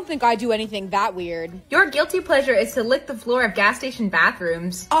 I don't think I do anything that weird. Your guilty pleasure is to lick the floor of gas station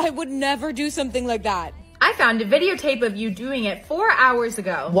bathrooms. I would never do something like that. I found a videotape of you doing it 4 hours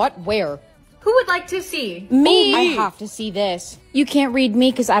ago. What? Where? Who would like to see? Me! I have to see this. You can't read me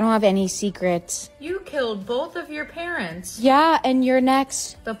because I don't have any secrets. You killed both of your parents. Yeah, and you're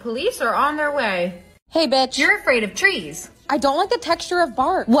next. The police are on their way. Hey, bitch. You're afraid of trees. I don't like the texture of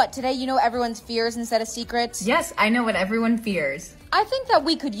bark. What, today you know everyone's fears instead of secrets? Yes, I know what everyone fears. I think that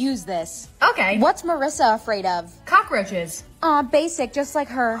we could use this. Okay. What's Marissa afraid of? Cockroaches. Aw, basic, just like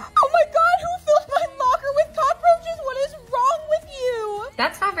her. Oh my god, who filled my locker with cockroaches? What is wrong with you?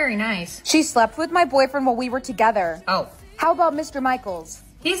 That's not very nice. She slept with my boyfriend while we were together. Oh. How about Mr. Michaels?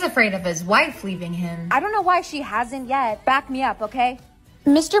 He's afraid of his wife leaving him. I don't know why she hasn't yet. Back me up, okay?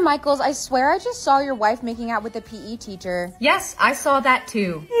 Mr. Michaels, I swear I just saw your wife making out with the PE teacher. Yes, I saw that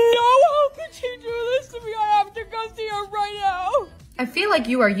too. No, how could she do this to me? I have to go see her right now. I feel like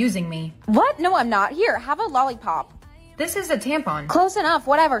you are using me. What? No, I'm not. Here, have a lollipop. This is a tampon. Close enough,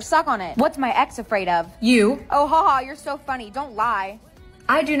 whatever, suck on it. What's my ex afraid of? You. Oh, haha, you're so funny. Don't lie.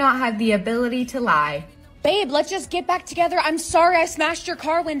 I do not have the ability to lie. Babe, let's just get back together. I'm sorry I smashed your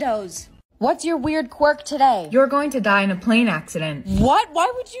car windows. What's your weird quirk today? You're going to die in a plane accident. What?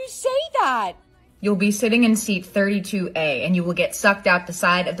 Why would you say that? You'll be sitting in seat 32A and you will get sucked out the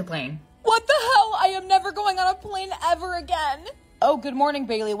side of the plane. What the hell? I am never going on a plane ever again. Oh, good morning,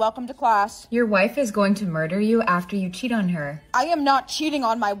 Bailey. Welcome to class. Your wife is going to murder you after you cheat on her. I am not cheating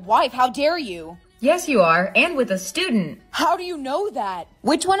on my wife. How dare you? Yes, you are, and with a student. How do you know that?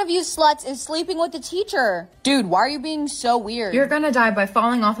 Which one of you sluts is sleeping with the teacher? Dude, why are you being so weird? You're gonna die by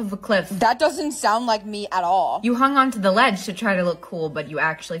falling off of a cliff. That doesn't sound like me at all. You hung onto the ledge to try to look cool, but you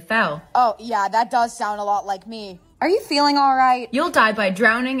actually fell. Oh, yeah, that does sound a lot like me. Are you feeling all right? You'll die by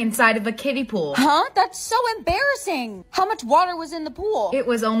drowning inside of a kiddie pool. Huh? That's so embarrassing. How much water was in the pool? It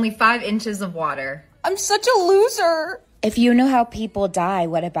was only 5 inches of water. I'm such a loser. If you know how people die,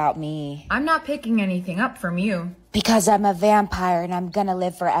 what about me? I'm not picking anything up from you. Because I'm a vampire and I'm gonna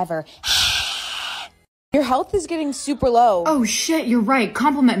live forever. Your health is getting super low. Oh shit, you're right.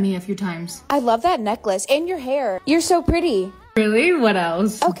 Compliment me a few times. I love that necklace and your hair. You're so pretty. Really? What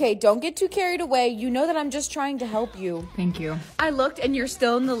else? Okay, don't get too carried away. You know that I'm just trying to help you. Thank you. I looked and you're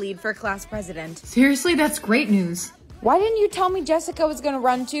still in the lead for class president. Seriously, that's great news. Why didn't you tell me Jessica was gonna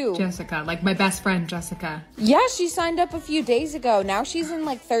run too? Jessica, like my best friend, Jessica. Yeah, she signed up a few days ago. Now she's in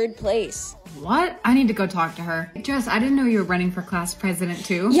like 3rd place. What? I need to go talk to her. Jess, I didn't know you were running for class president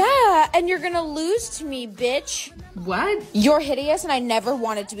too. Yeah, and you're gonna lose to me, bitch. What? You're hideous and I never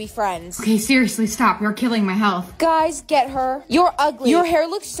wanted to be friends. Okay, seriously, stop. You're killing my health. Guys, get her. You're ugly. Your hair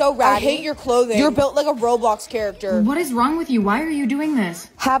looks so ratty. I hate your clothing. You're built like a Roblox character. What is wrong with you? Why are you doing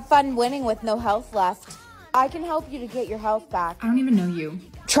this? Have fun winning with no health left. I can help you to get your health back. I don't even know you.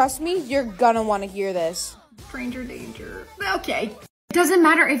 Trust me, you're gonna want to hear this. Stranger danger. Okay. It doesn't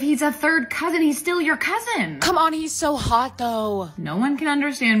matter if he's a third cousin, he's still your cousin. Come on, he's so hot though. No one can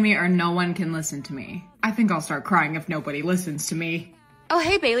understand me or no one can listen to me. I think I'll start crying if nobody listens to me. Oh,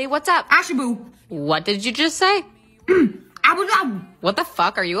 hey Bailey, what's up? Ashaboo. What did you just say? Abu. What the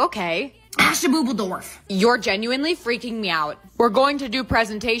fuck, are you okay? Ashaboobledorf. You're genuinely freaking me out. We're going to do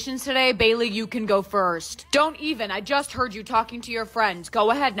presentations today. Bailey, you can go first. Don't even, I just heard you talking to your friends.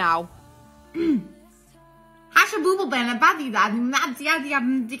 Go ahead now. You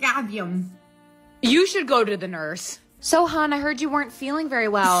should go to the nurse. So, hon, I heard you weren't feeling very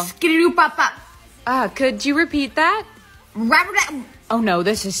well. Could you repeat that? Oh no,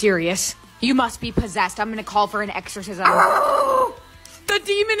 this is serious. You must be possessed. I'm gonna call for an exorcism. The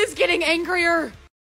demon is getting angrier.